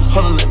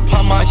 Hold and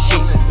pop my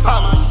shit.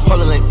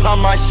 Hold and pop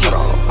my shit.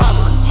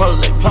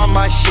 Hold and pop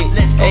my shit.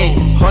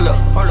 Ayy, hold up,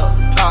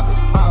 pop it.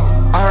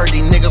 I heard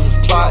these niggas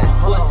was plotting.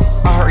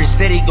 I heard he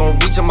said he gon'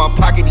 reach in my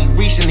pocket. He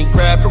reached and he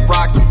grabbed the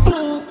rocket.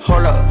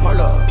 Hold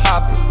up,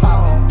 pop it.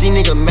 These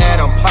niggas mad,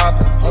 I'm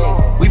poppin'.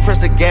 We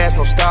press the gas,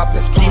 no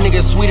stopping. These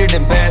niggas sweeter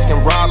than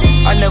Baskin Robbins.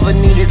 I never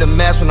needed a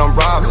mask when I'm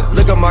robbing.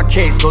 Look at my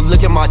case, go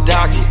look at my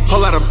docket.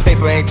 Pull out a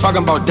paper, ain't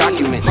talking about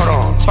documents. Hold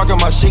on, talking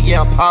about shit,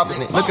 yeah, I'm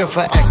popping it. Looking for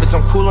act, bitch,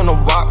 I'm cool on the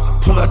wop.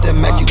 Pull out that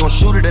Mac, you gon'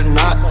 shoot it or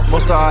not.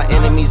 Most of our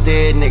enemies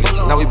dead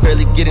niggas. Now we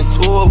barely get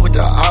into it with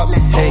the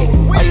ops. Hey,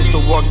 I used to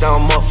walk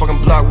down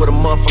motherfucking block with a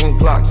motherfucking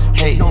Glock.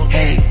 Hey,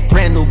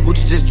 brand new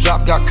Gucci just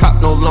dropped, got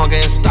cop no longer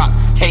in stock.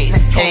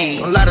 Hey,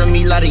 don't lie to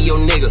me, lie to your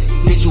nigga.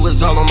 Bitch, you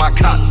was all on my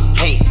cops.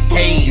 Hey,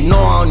 you know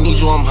I don't need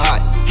you, I'm hot.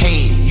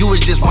 Hey, you was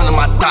just one of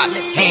my thoughts.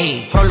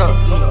 Hey, hold up.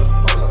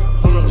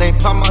 They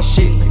pop my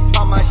shit.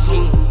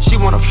 She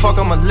wanna fuck,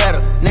 I'ma let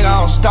her. Nigga, I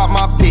don't stop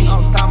my bitch.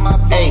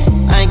 Hey,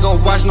 I ain't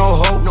gon' watch no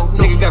hoe.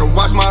 Nigga, gotta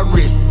watch my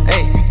wrist.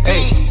 Hey,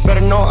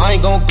 better know I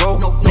ain't gon' go.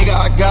 Nigga,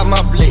 I got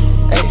my blick.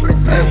 Hey,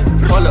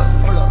 hold up,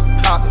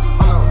 pop it.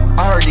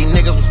 I heard these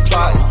niggas was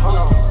plotting.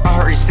 I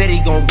heard he said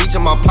he gon' reach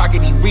in my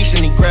pocket. He reached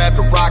and he grabbed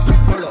the rocket.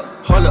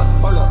 Hold up,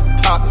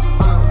 pop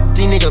it.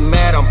 These niggas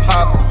mad, I'm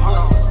poppin'.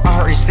 I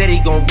heard he said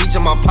he gon' reach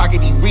in my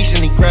pocket. He reached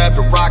and he grabbed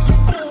the rocket.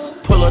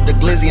 Pull up the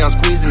glizzy, I'm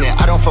squeezing it.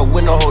 I don't fuck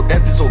with no hoe,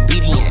 that's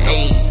disobedient.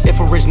 Ayy, if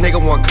a rich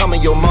nigga want come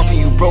in your mouth and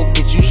you broke,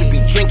 bitch, you should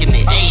be drinking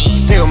it. Ayy,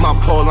 stay on my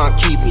pole, I'm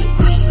keeping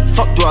it.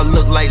 Fuck, do I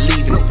look like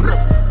leaving it?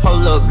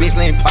 Hold up, bitch,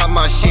 let me pop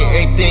my shit.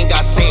 Everything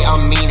I say,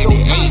 I'm meaning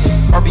it.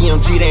 Ayy,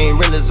 RBMG, they ain't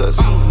real as us.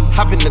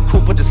 Hop in the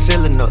coupe, put the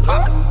ceiling up.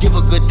 Give a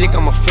good dick,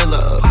 I'ma fill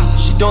her up.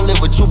 She don't live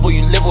with you, boy,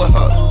 you live with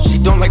her.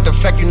 She don't like the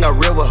fact you not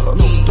real with her.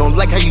 Don't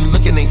like how you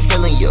looking, ain't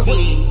feeling you.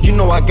 You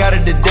know I got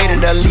it the day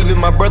that I leave it.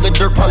 My brother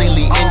Dirk probably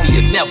leave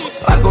India. Never.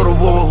 I go to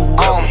war with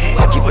whoever.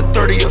 I keep a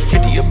 30 or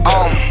 50 or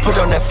better. Put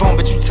on that phone,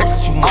 but you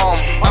text it too much.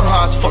 I'm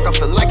high as fuck, I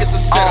feel like it's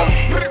a setup.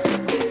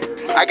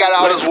 I got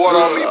all this water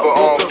on me,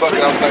 but fuck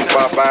it, I'm thinking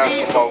about buying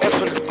some more.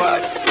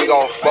 We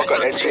gon' fuck up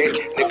that chick,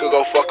 nigga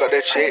go fuck up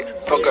that chick,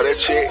 fuck up that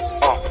chick,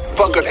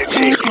 fuck up that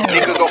chick,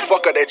 nigga go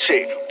fuck up that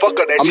chick, fuck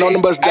up that chick. I'm known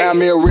to bust down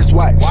me a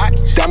wristwatch,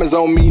 diamonds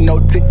on me, no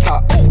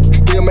TikTok.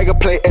 Still make a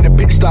play at the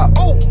pit stop.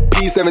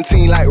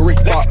 P17 like Rick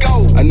Fox.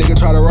 A nigga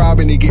try to rob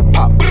and he get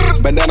popped.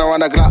 Bandana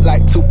around the Glock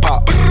like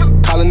Tupac.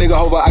 Call a nigga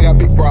over, I got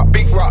big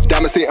rocks.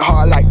 Diamonds hit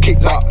hard like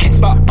kickbox.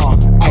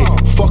 Ay,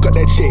 fuck up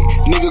that chick,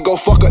 nigga go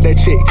fuck up that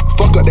chick,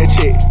 fuck up that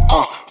chick.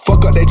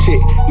 Fuck up that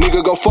chick,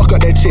 nigga go fuck up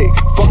that chick,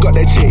 fuck up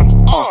that chick.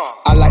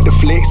 I like the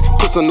flex,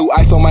 put some new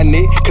ice on my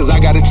neck, cause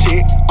I got a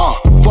chick.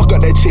 Fuck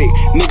up that chick,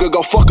 nigga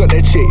go fuck up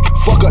that chick,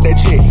 fuck up that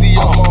chick.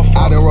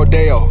 Out in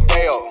Rodeo,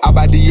 I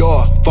buy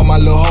Dior for my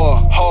little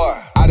whore.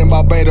 Out in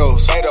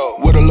Barbados,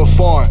 with a little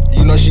foreign,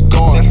 you know she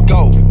gone. Let's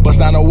go. Bust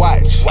down the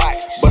watch,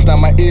 bust down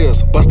my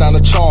ears, bust down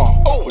the charm.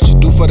 What you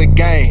do for the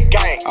gang?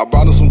 I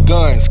brought him some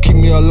guns, keep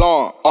me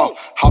alarm.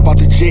 Hop out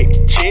the jet,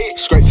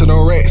 straight to the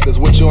Rex, that's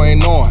what you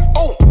ain't on.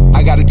 I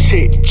I got a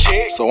check,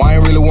 so I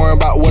ain't really worrying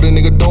about what a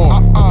nigga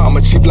doing. I'm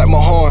a chief like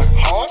my horn.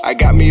 I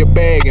got me a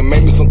bag and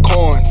made me some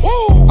coins.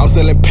 I'm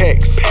selling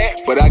packs,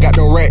 but I got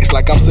them racks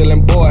like I'm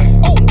selling boy.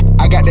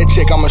 I got that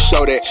check, I'ma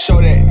show that.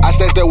 I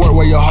snatch that work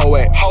where your hoe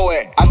at.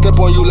 I step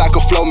on you like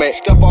a flow mat.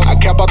 I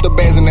cap out the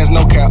bands and there's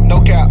no cap.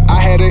 I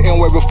had it in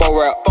way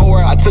before rap.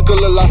 I took a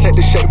little loss, had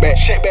to shake back.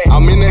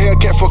 I'm in the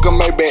Hellcat, fuck a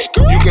Maybach.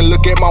 You can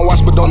look at my watch,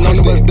 but don't none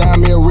of us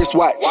dime me a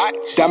wristwatch.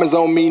 Diamonds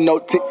on me, no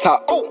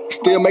TikTok.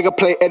 Still make a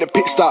play at the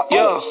pit stop.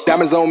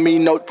 Diamonds on me,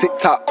 no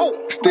TikTok.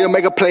 Still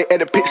make a play at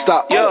the pit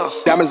stop.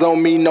 Diamonds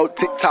on me, no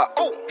TikTok.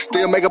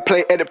 Still make a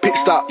play at the pit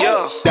stop.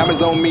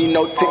 Diamonds on me,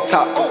 no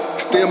TikTok.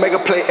 Still make a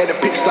play at the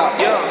pit stop.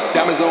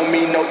 Diamonds on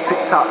me, no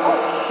TikTok.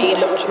 Eat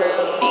 'em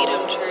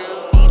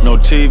true. No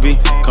TV,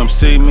 come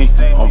see me.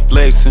 I'm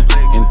flexing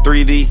in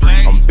 3D.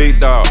 I'm big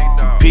dog,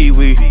 Pee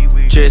Wee,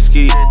 jet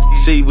ski,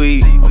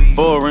 seaweed. I'm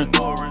foreign,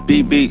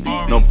 BB,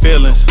 no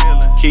feelings.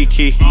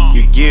 Kiki,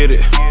 you get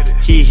it.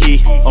 Hee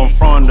hee, I'm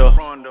from the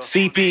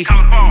CP,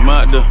 I'm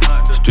out the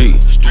street.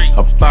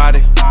 A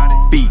body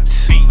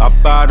beats. I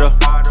buy the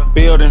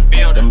building,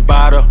 then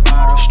buy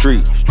the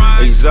street.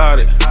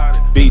 Exotic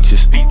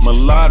beaches,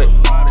 melodic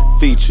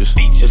features.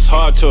 It's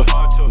hard to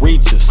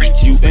reach us.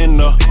 You in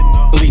the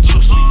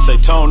bleachers. Say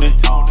Tony,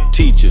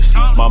 teachers.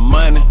 My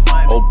money,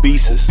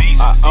 obeses.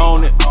 I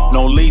own it,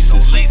 no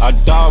leases. I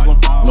dog them,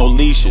 no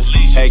leashes.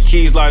 Had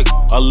keys like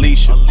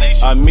Alicia.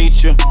 I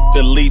meet you,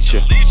 delete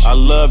you. I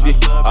love you,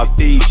 I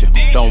feed you.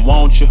 Don't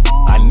want you,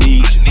 I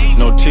need you.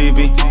 No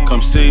TV,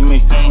 come see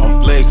me.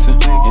 I'm flexing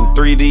in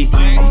 3D.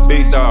 I'm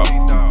big dog,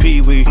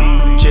 Pee Wee,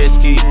 jet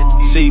ski,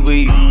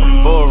 seaweed.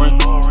 I'm foreign,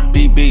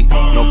 BB,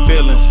 no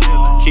feelings.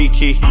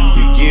 Kiki,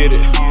 you get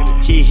it.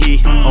 Hee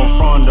hee, I'm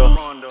from the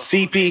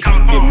CP.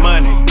 Get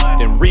money,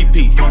 then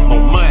repeat. More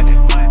money,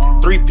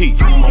 3P,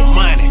 more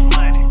money.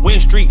 Win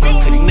Street,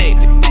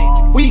 connected.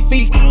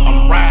 Wi-Fi,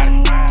 I'm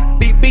riding.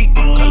 Beep beep,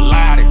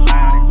 colliding.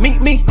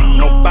 Meet me,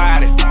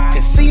 nobody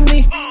can see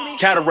me.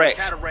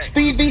 Cataracts,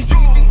 Stevie,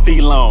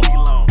 B-Long.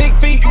 Big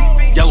feet,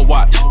 yellow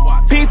watch.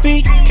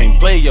 PP, can't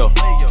play yo.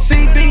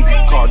 CD,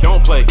 car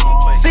don't play.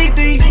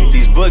 CD,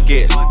 these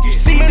baguettes. You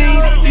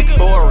CDs, you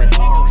boring.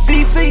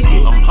 CC,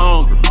 I'm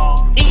hungry.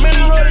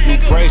 New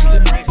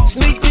bracelet,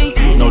 sneak peek.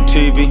 No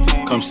TV,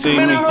 come see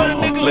me.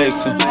 I'm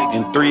flexing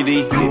in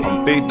 3D.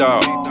 I'm big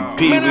dog,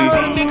 Pee Wee,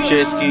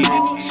 jet ski,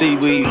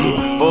 seaweed.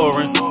 I'm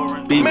foreign,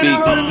 BB,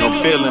 no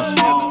feelings.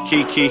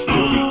 Kiki,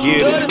 you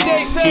get it.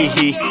 Hee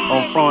hee,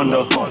 I'm from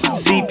the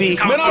CP.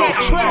 Man, all that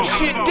trap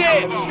shit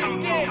dead.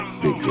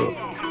 Big up.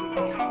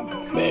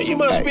 Man, you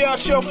must be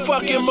out your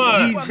fucking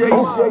mind. I'm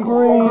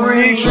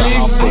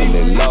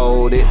fully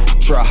loaded.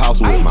 Trap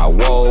house with my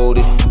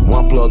woadies.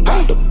 One plug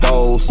got the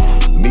bows.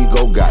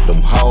 Migo got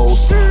them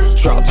hoes.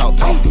 Trap talk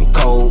talking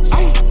codes.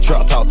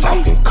 Trap talk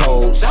talking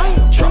codes.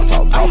 Trap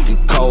talk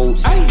talking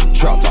codes.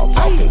 Trap talk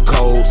talking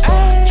codes.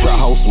 Trap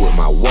house with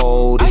my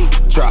woadies.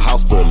 Trap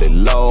house fully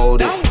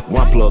loaded.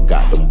 One plug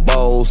got them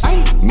bows.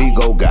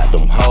 Migo got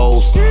them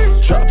hoes.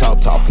 Trap talk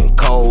talking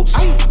codes.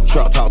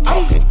 Trap talk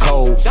talking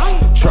codes.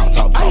 Trap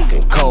talk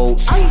talking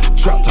codes.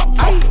 Trap talk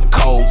talking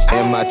codes.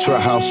 In my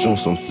trap house, shoot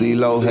some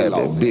CeeLo. Had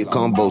that big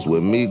combos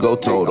with Migo.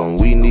 Told them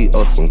we need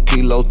us some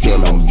kilo. Tell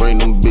them bring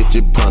them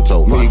bitches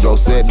pronto. Migo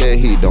said that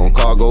he don't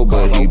cargo,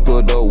 but he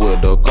put up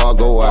with the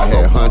cargo. I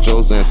had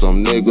hunchos and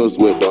some niggas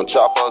with them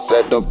choppers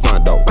at the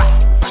front door.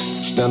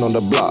 Stand on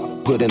the block,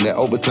 put in that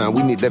overtime.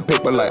 We need that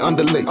paper like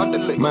underlay.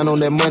 Man on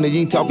that money, you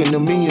ain't talking to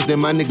millions. Then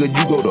my nigga,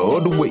 you go the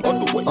other way.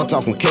 I'm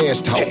talking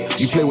cash talk.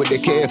 You play with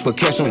that cash, put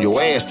cash on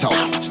your ass talk.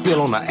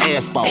 Still on the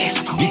asphalt,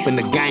 deep in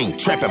the game,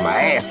 trapping my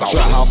ass off.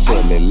 Trap house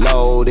fully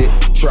loaded.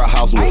 Trap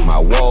house with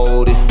my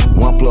woadies.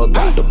 One plug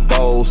got the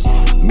bows.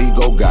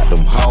 Migo got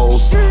them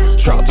hoes.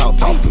 Trap talk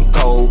talking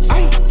codes.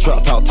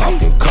 Trap talk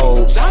talking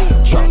codes.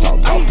 Trap talk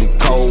talking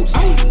codes.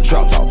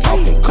 Trap talk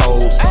talking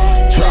codes.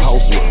 Trap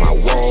house with my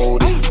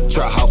woadies.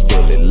 Trap house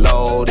fully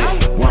loaded.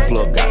 One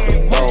plug got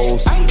them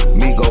bows.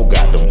 Migo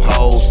got them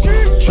hoes.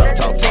 Trap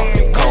talk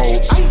talking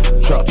codes.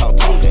 Trap talk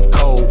talking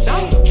codes.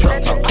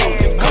 Trap talk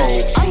talking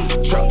codes.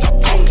 Trap talk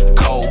talking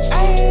codes.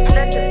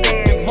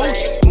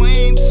 We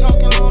ain't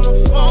talking on the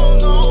phone,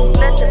 no.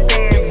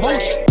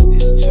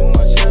 It's too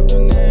much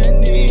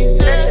happening these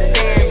days.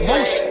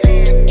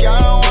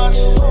 Gotta watch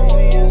it.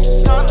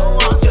 Gotta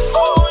watch it.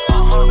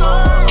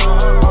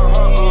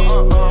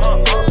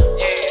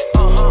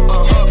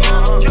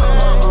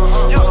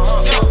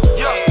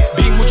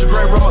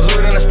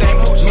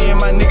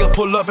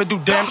 Pull up and do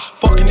damage.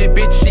 Fucking that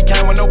bitch, she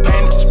came with no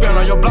panties. Spin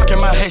on your block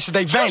and my hatches,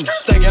 they vanish.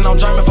 Thinking I'm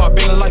dreaming for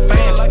feeling like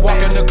fans. Walk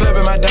in the club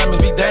and my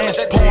diamonds be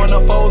dancing. Pouring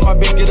up foes, my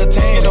bitch get a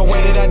tan. The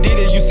way that I did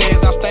it, you say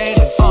it's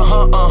outstanding.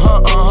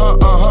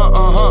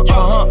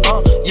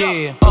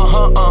 Yeah.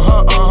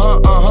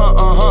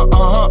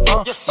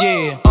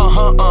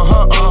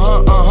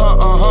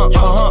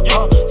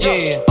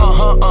 Yeah.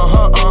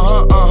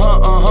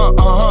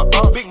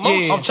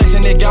 I'm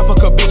chasing that gal,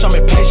 fuck a bitch, I'm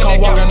impatient.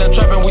 I'm walking the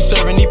trap and we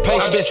serving these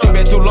patients. I been sitting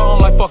back too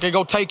long, like fuck it,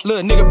 go take.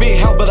 Little nigga, big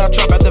house, but I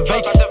trap at the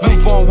vape. New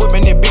phone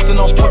whipping that bitch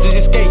and on forces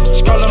escape.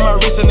 Girl on my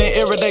wrist and then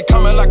every day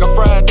coming like a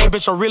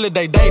bitch, I really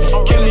they dated.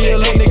 Kill me a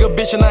little nigga,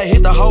 bitch, and I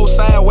hit the whole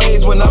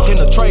sideways when I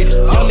penetrated.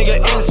 Young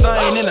nigga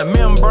insane in the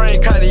membrane,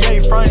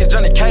 Cartier frames,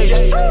 Johnny Cage.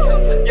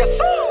 Yes,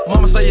 sir.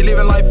 Mama say you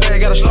living life fast,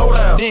 gotta slow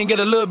down. Didn't get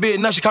a little bit,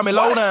 now she call me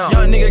low down.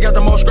 Young nigga got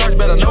the most scratch,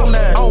 better know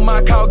now. On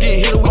my call,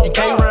 get hit with the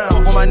K round.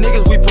 Fuck with my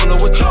niggas, we pull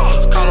up with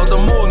choppers. Call up the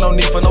morgue, no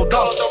need for no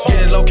doctor.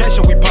 Get the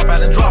location, we pop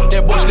out and drop.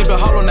 That boy sleeping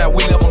hollow now,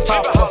 we left on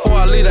top. Before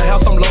I leave the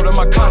house, I'm loading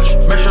my couch.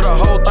 Make sure the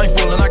whole thing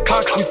full and I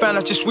cock. We found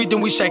out you sweet,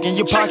 then we shaking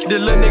your pocket.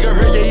 This little nigga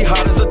here, yeah, he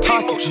hot as a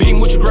target.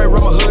 Beam with your gray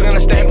rubber hood and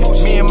a stamp.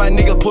 Me and my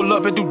niggas pull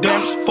up and do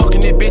damage.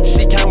 Fucking this bitch,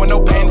 she came with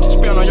no panties.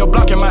 Spin on your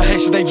block and my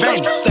hatches, they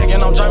vanish.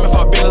 Stacking on Jamie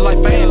for a billion like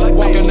fans.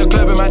 Walk in the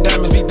club and my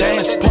diamonds be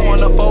dancing.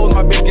 Pouring the folds,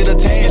 my bitch get a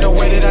tan. The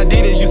way that I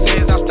did it, you say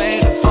it's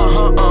outstanding.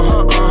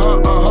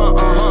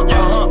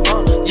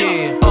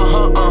 Yeah.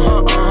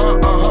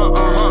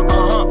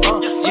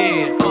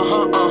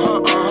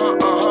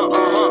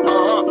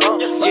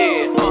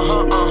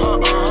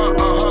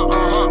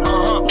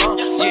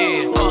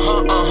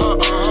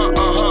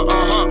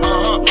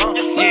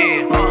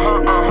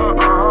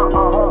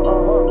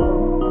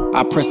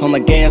 I press on the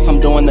gas, I'm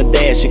doing the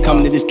dash. She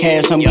come to this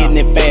cash, I'm getting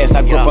it fast.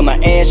 I grip on the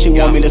ass, she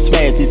want me to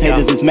smash. These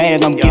haters is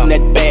mad, I'm getting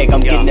that bag,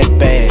 I'm getting that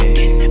bag.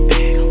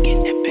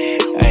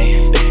 Ay,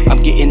 I'm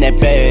getting that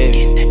bag.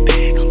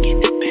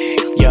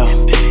 Yo,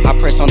 I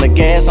press on the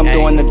gas, I'm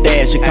doing the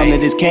dash. She come to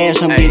this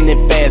cash, I'm getting it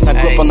fast. I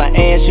grip on the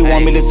ass, she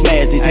want me to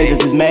smash. These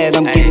haters is mad,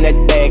 I'm getting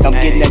that bag, I'm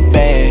getting that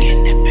bag.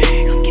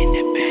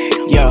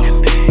 Yo,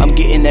 I'm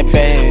getting that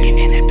bag.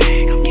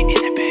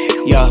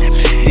 Yo,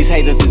 these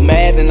haters is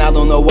mad and I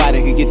don't know why.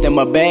 They could get them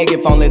a bag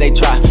if only they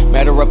try.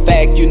 Matter of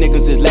fact, you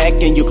niggas is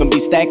lacking. You can be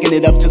stacking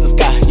it up to the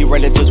sky. You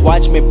ready to just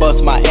watch me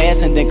bust my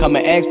ass and then come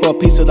and ask for a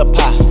piece of the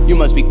pie. You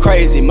must be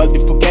crazy, must be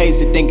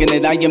fugazi, thinking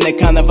that I am that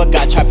kind of a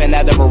guy. Trapping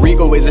out of a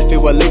Rigo as if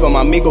it were legal.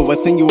 My amigo will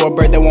send you a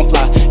bird that won't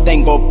fly.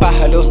 Tengo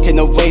pájaros que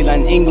no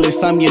vuelan. English,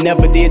 some you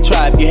never did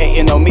try. If you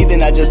hating on me,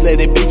 then I just let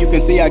it be. You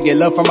can see I get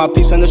love from my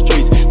peeps in the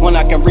streets. One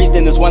I can reach,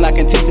 then there's one I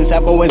can teach. This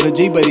Apple always a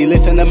G, but he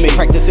listen to me.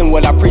 Practicing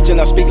what I preach and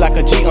I speak like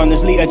a G.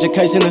 Honestly,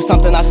 education is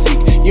something I seek.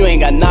 You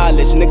ain't got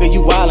knowledge, nigga,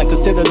 you wildin'.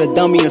 Consider the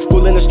dummy in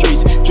school in the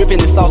streets. Dripping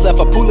the sauce, left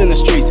a pool in the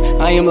streets.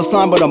 I am the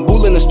slime, but I'm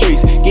bull in the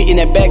streets. Getting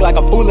that bag like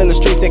a fool in the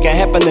streets. It can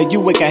happen to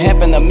you, it can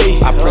happen to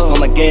me. I press on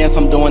the gas,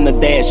 I'm doing the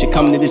dash. She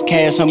coming to this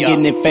cash, I'm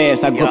getting it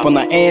fast. I grip on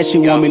the ass, she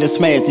want me to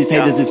smash. These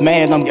haters is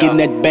mad, I'm getting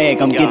that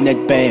bag, I'm getting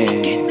that bag.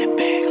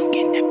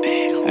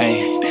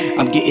 Ay,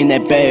 I'm getting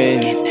that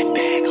bag.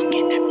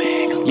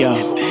 Yo,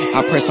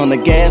 I press on the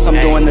gas, I'm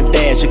doing the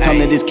dash. She come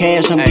to this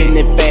cash, I'm getting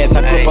it fast.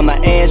 I grip on the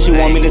ass, she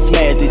want me to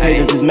smash. These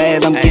haters is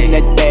mad, I'm getting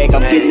that bag,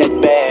 I'm getting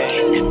that bag.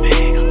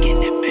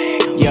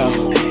 Yo,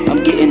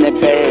 I'm getting that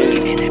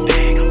bag.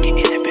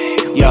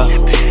 Yo,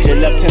 just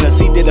left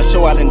Tennessee, did a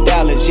show out in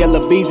Dallas.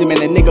 Yellow bees, man,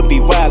 that nigga be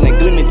wildin'.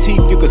 Gleaming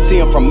teeth, you can see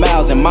him from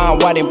miles. And mine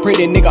white and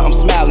pretty, nigga, I'm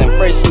smiling.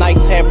 Fresh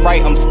Nikes, hat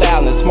bright, I'm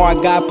styling.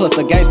 Smart guy plus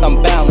a gangsta,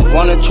 I'm balanced.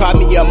 Wanna try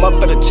me, yeah, I'm up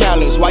for the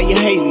challenge. Why you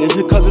hating? Is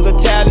it cause of the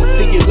talent?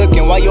 See you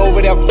looking, why you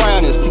over there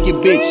frowning? See your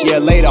bitch, yeah,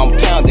 later I'm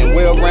pounding.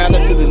 Well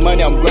rounded to this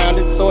money, I'm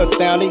grounded. So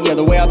astounding, yeah,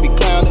 the way I be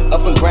clowning.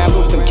 Up and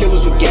grambling with them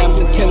killers with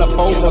gambling. 10 or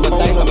 4, other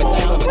things I'm a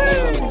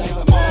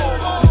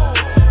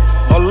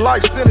A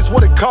life sentence,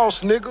 what it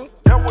costs, nigga.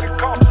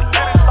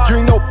 You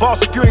ain't no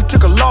boss if you ain't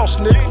took a loss,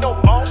 nigga.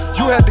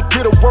 You had to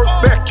get a work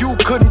back, you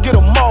couldn't get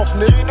them off,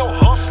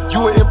 nigga.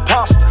 You an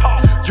imposter,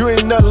 you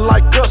ain't nothing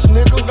like us,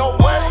 nigga.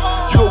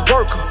 You a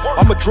worker,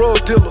 I'm a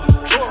drug dealer.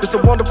 It's a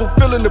wonderful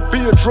feeling to be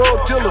a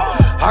drug dealer.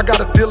 I got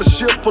a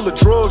dealership full of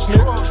drugs,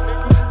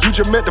 nigga. You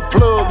just met the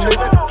plug,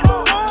 nigga.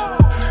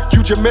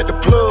 You just met the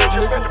plug,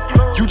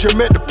 nigga. You just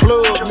met the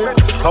plug, nigga.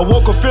 I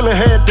woke up feeling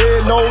head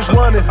dead, nose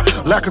running.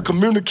 Lack of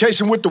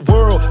communication with the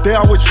world. They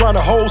always trying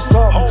to hold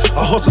something.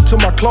 I hustle till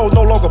my clothes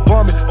no longer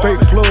bumming. Fake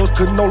plugs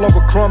couldn't no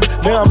longer crumb it.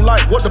 Now I'm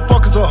like, what the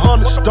fuck is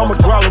 100? Stomach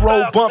growling,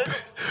 roll bumping.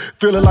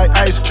 Feeling like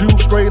Ice Cube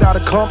straight out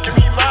of Compton.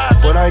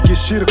 But I ain't get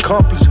shit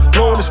accomplished.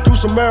 Blowing this through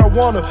some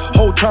marijuana.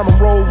 Whole time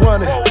I'm roll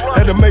running.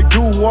 Had to make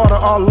do water,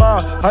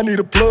 Allah. I need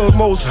a plug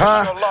most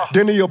high.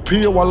 Then he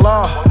appear,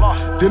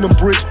 voila. Then them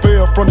bricks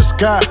fell from the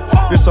sky.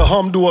 It's a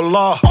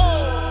hamdulillah.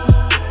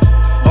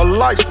 A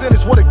life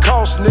sentence, what it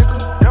costs,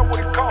 nigga.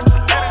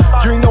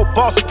 You ain't no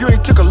boss if you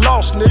ain't took a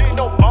loss, nigga.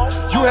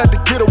 You had to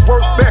get a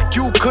work back,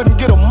 you couldn't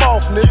get them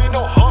off,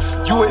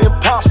 nigga. You an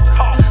imposter,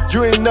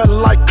 you ain't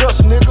nothing like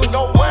us, nigga.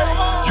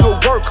 You a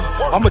worker,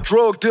 I'm a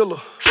drug dealer.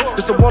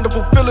 It's a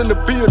wonderful feeling to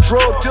be a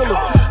drug dealer.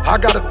 I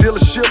got a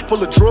dealership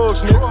full of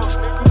drugs,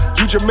 nigga.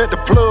 You just met the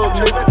plug,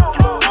 nigga.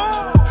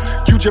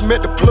 You just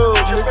met the plug,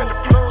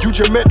 nigga. You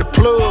just met the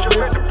plug,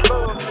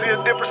 nigga. See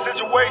a different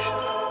situation.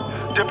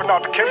 Different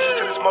applications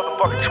to this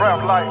motherfucking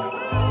trap life.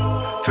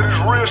 To this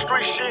real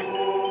street shit.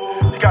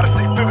 You gotta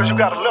see figures, you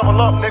gotta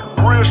level up, nigga.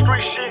 Real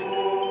street shit.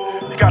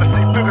 You gotta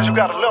see figures, you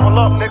gotta level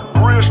up, nigga.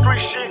 Real street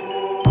shit.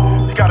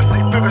 You gotta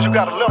see figures, you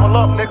gotta level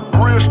up, nigga.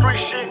 Real street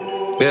shit.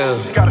 Yeah.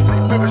 You gotta see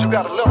figures, you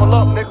gotta level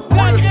up, nigga.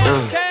 Real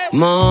street shit.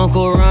 My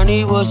Uncle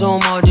Ronnie was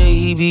on all day,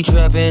 he be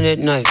trapping at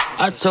night.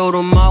 I told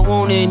him I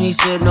won't and he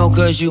said no,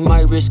 cause you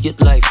might risk your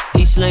life.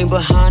 He slang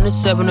behind the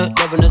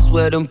 7-Eleven, I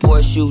swear them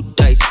boys shoot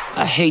dice.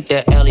 I hate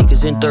that alley,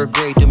 cause in 3rd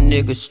grade them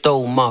niggas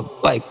stole my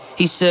bike.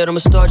 He said I'ma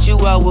start you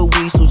out with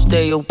weed, so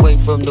stay away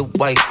from the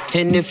white.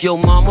 And if your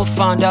mama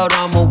find out,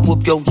 I'ma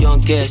whoop your young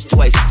ass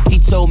twice. He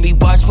told me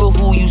watch for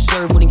who you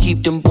serve when you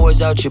keep them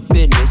boys out your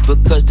business,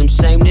 because them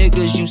same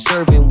niggas you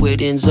serving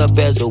with ends up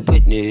as a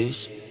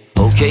witness.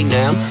 Okay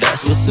now,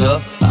 that's what's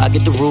up. I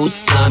get the rules,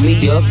 sign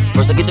me up.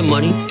 First I get the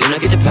money, then I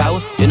get the power,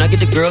 then I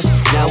get the girls.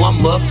 Now I'm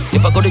up.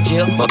 If I go to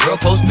jail, my girl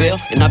post bail,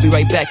 and I'll be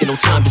right back in no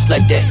time just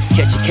like that.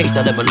 Catch a case,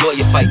 I let my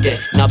lawyer fight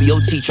that. Now I'll be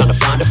OT trying to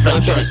find a flight.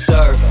 I'm trying to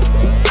serve.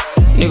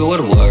 Nigga,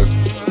 what a word.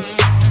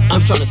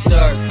 I'm trying to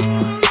serve.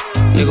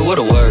 Nigga, what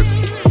a word.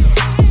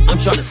 I'm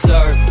trying to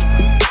serve.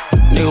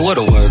 Nigga, what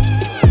a word.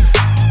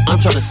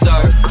 I'm trying to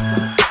serve.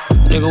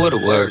 Nigga, what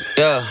a word.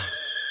 Yeah.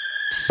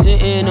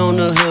 Sitting on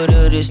the hood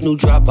of this new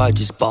drop I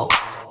just bought.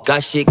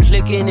 Got shit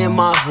clicking in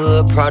my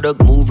hood,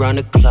 product move round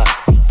the clock.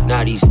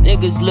 Now these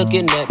niggas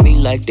looking at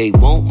me like they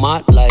want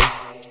my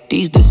life.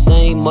 These the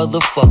same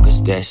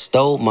motherfuckers that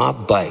stole my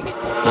bike.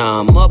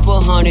 Now I'm up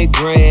 100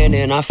 grand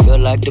and I feel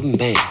like the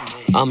man.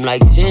 I'm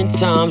like 10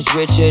 times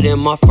richer than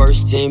my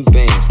first 10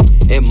 bands.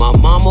 And my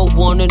mama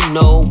wanna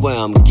know where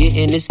I'm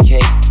getting this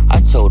cake.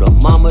 I told her,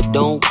 mama,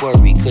 don't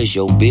worry, cause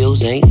your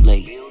bills ain't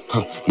late.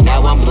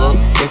 Now I'm up,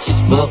 rich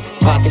as fuck,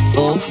 pockets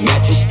full,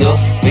 mattress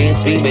stuff,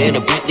 Benz Beamer and a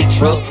Bentley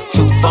truck,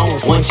 2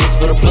 phones, 1 just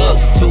for the plug,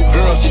 2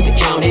 girls just to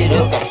count it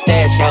up, got a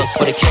stash house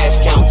for the cash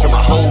count, turn my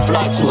whole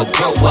block to a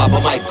grow up, I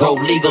might grow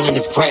legal in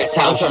this grass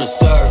house. I'm tryna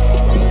serve,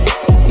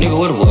 nigga,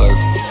 what a word.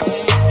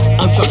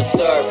 I'm tryna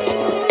serve,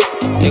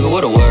 nigga,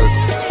 what a word.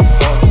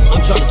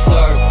 I'm tryna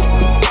serve,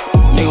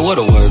 nigga, what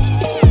a word.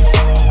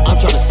 I'm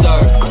tryna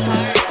serve,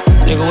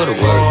 nigga, what a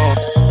word.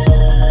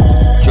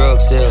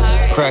 Drug sales,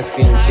 crack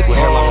fumes, liquid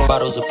heroin and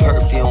bottles of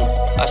perfume.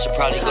 I should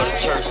probably go to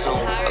church soon.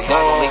 A guy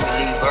gon' make me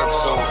leave Earth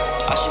soon.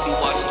 I should be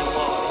watching the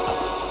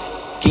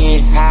ball.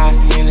 Getting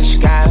high in the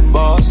sky,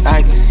 boss,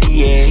 I can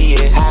see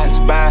it. High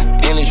spot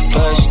in this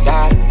plush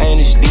dot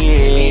and it's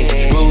lit.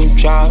 Screw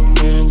chop,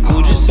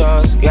 Gucci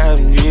sauce, got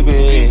them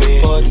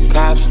drippin'. For the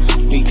cops,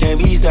 we can't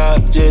be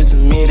stopped, just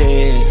admit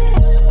it.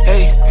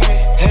 Hey,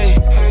 hey,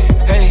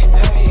 hey.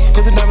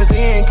 Put some diamonds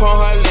in, chrome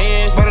hard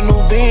lens. Bought a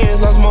new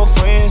Benz, lost more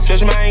friends.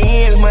 Stretching my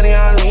ends, money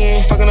all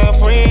in. Fucking a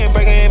friend,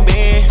 breaking in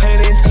bend.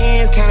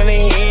 110s, counting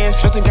in ends.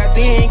 Trusting got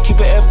thin, keep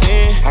it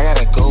FN. I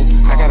gotta go,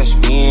 I gotta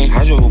spin.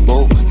 I drove a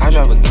boat, I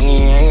drive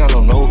again. I ain't got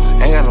no note,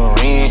 ain't got no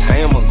rent. I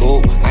am a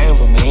goat, I am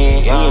a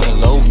man. We in the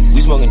low,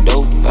 we smoking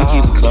dope. We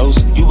keep it close,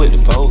 you with the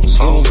folks.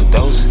 Give me the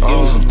dose, give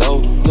me some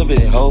dope. Little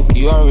bit of hope,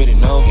 you already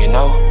know, you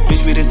know.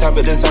 Bitch be the top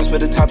of the sauce for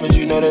the toppings,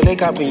 you know that they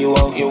copping you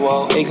off.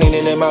 They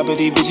cleaning them out, but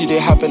these bitches they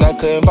hopping. I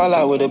couldn't fall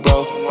out with it,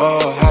 bro.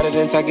 Hotter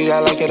than Taki, I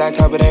like it, I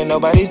cop it. Ain't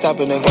nobody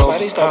stopping the go.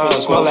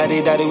 Smoke like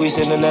they daddy, we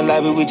sitting in the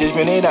lobby, we just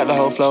rented out the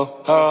whole flow.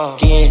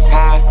 Getting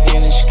high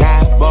in the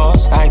sky,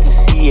 boss, I can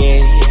see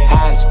it.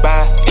 Hot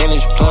spot in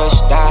this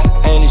plush dot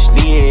and it's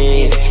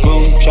lit.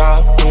 Screw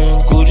chop,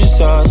 Gucci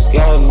sauce,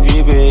 got them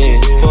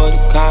drippin'. For the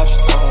cops,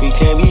 we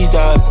can't be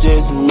stopped,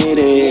 just admit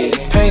it.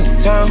 Paint the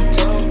town,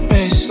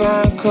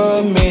 baseline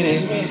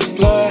committed.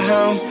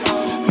 Bloodhound,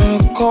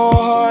 cold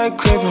hard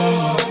crippin'.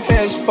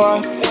 Best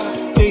spot,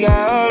 we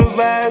got all the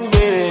vibes with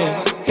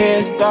it.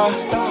 Head start,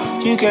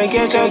 you can't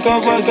catch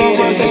yourself up,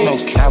 there's no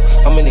cap,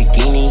 I'm in a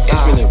guinea.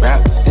 It's really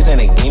rap, this ain't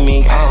a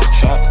gimmick. I had a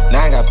trap,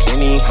 now I got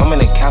plenty. I'm in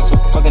the castle,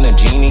 fucking a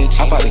genie.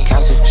 I bought the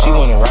castle, she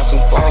wanna wrestle.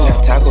 I done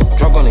got tackle,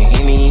 drunk on the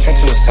Henny. Turned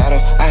to a saddle,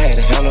 I had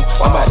to handle.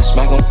 I'm about to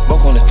smack him,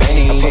 broke on the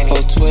fanny. I put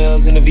 4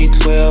 12s in the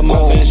V12, my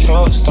bitch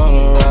trunk,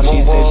 starting around. She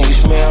said she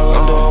smell,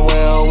 I'm doing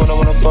well when I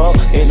wanna fuck.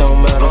 It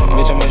don't matter,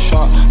 bitch, I'm a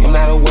shark. I'm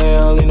not a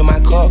whale, into my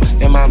cup,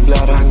 in my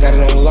bladder. I got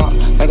it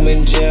unlocked, like I'm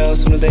in jail.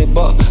 Soon as they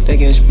buck, they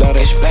get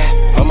splattered.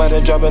 I'm out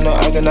there dropping no,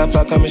 I cannot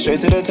fly, coming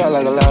straight to the top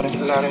like a ladder.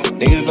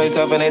 Niggas play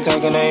tough and they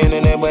talking on the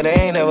internet, but they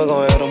ain't never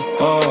gon' hit them.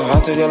 I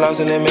took a loss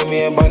and they made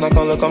me a boss, now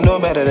come look, I'm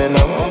doing better than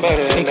them.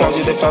 They called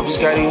you the Fabi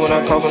Scotty when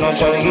I cough and I'm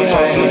trying to get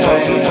high.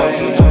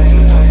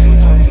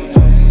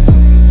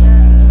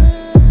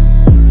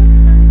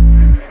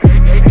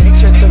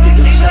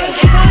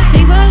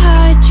 Leave a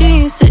high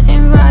jeans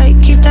sitting right,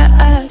 keep that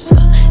ass up.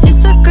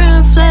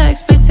 Instagram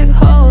flex, basic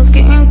hoes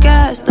getting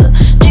gassed up.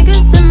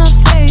 Niggas in my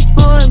face,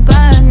 boy,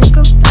 buy a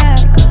nigga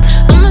back up.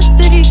 I'm a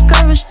city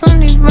girl, it's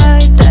only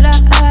right that I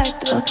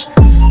act up.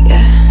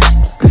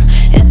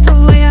 Yeah, it's the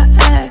way I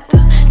act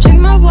up. Drink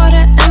my water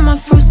and my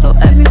fruit so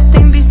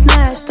everything be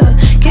snatched up.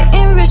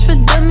 Getting rich for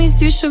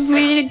dummies, you should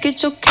read it to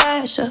get your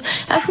cash up.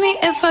 Ask me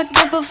if I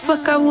give a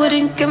fuck, I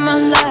wouldn't give my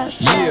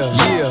last. Yeah,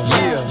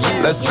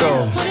 let's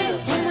go.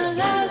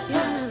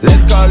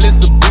 Let's call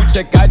this a boot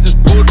check, I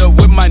just pulled up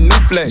with my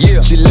new flex.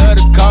 Yeah, she love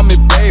to call me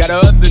babe. Got a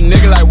other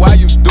nigga like, why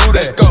you do that?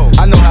 Let's go.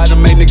 I know how to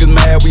make niggas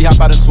mad, we hop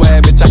out of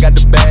swag, bitch, I got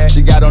the bag.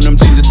 She got on them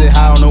jeans and said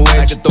hi on the way.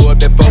 I can throw up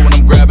that phone when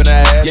I'm grabbing her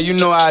ass. Yeah, you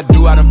know how I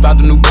do, I done Found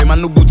a new babe, my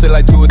new boo take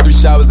like 2 or 3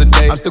 showers a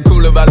day. I'm still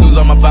cool if I lose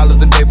all my followers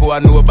the day before I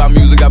knew about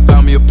music, I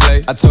found me a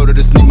play. I told her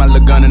to sneak my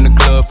little gun in the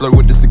club, flirt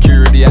with the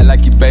security, act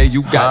like you babe,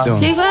 you got them.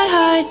 Levi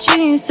high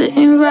jeans,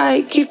 sitting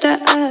right, keep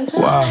that ass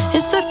up.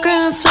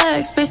 Instagram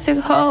flex, basic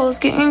hoes,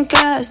 getting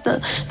gassed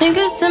up.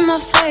 Niggas in my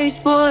face,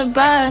 boy,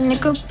 buy a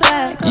nigga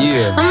back up.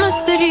 Yeah. I'm a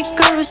city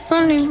girl, it's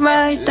only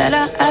right that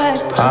I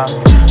act up.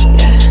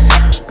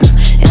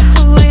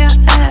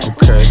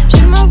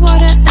 Drink my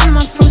water and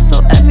my fruit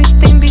so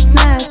everything be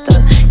snatched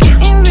up.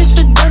 Getting rich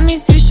for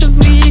dummies, you should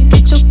read it,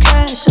 get your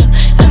cash up.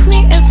 Ask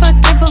me if I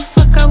give a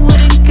fuck, I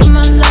wouldn't give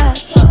my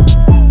last up.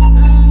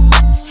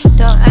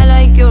 Don't act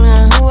like you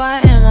know who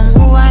I am, I'm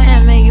who I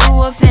am, and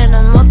you a fan.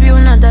 I'm up, you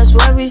know that's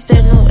where we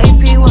stand. New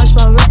AP watch,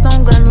 my wrist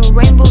on gun, new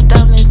rainbow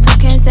diamonds, 2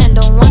 can't stand.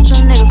 Don't want your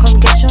nigga, come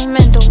get your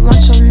man. Don't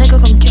want your nigga,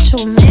 come get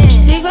your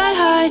man. Levi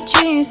high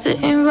jeans,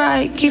 sitting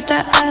right, keep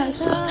that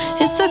ass up.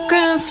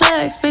 Instagram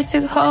flex,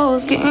 basic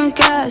hoes, getting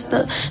gassed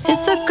up.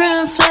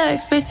 Instagram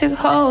flex, basic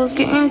hoes,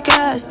 getting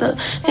gassed up.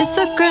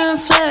 Instagram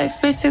flex,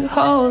 basic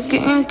hoes,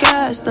 getting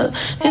gassed up.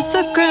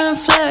 Instagram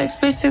flex,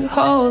 basic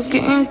hoes,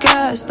 getting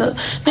gassed up.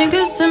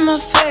 Niggas in my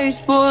face,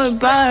 boy,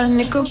 buy a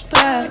nigga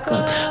back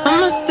up.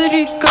 I'm a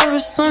city girl,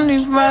 it's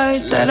only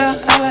right that I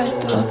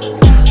act up.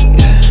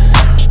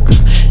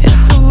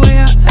 It's the way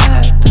I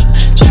act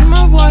up. Drink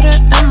my water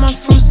and my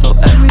fruit so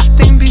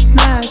everything be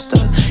snatched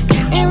up.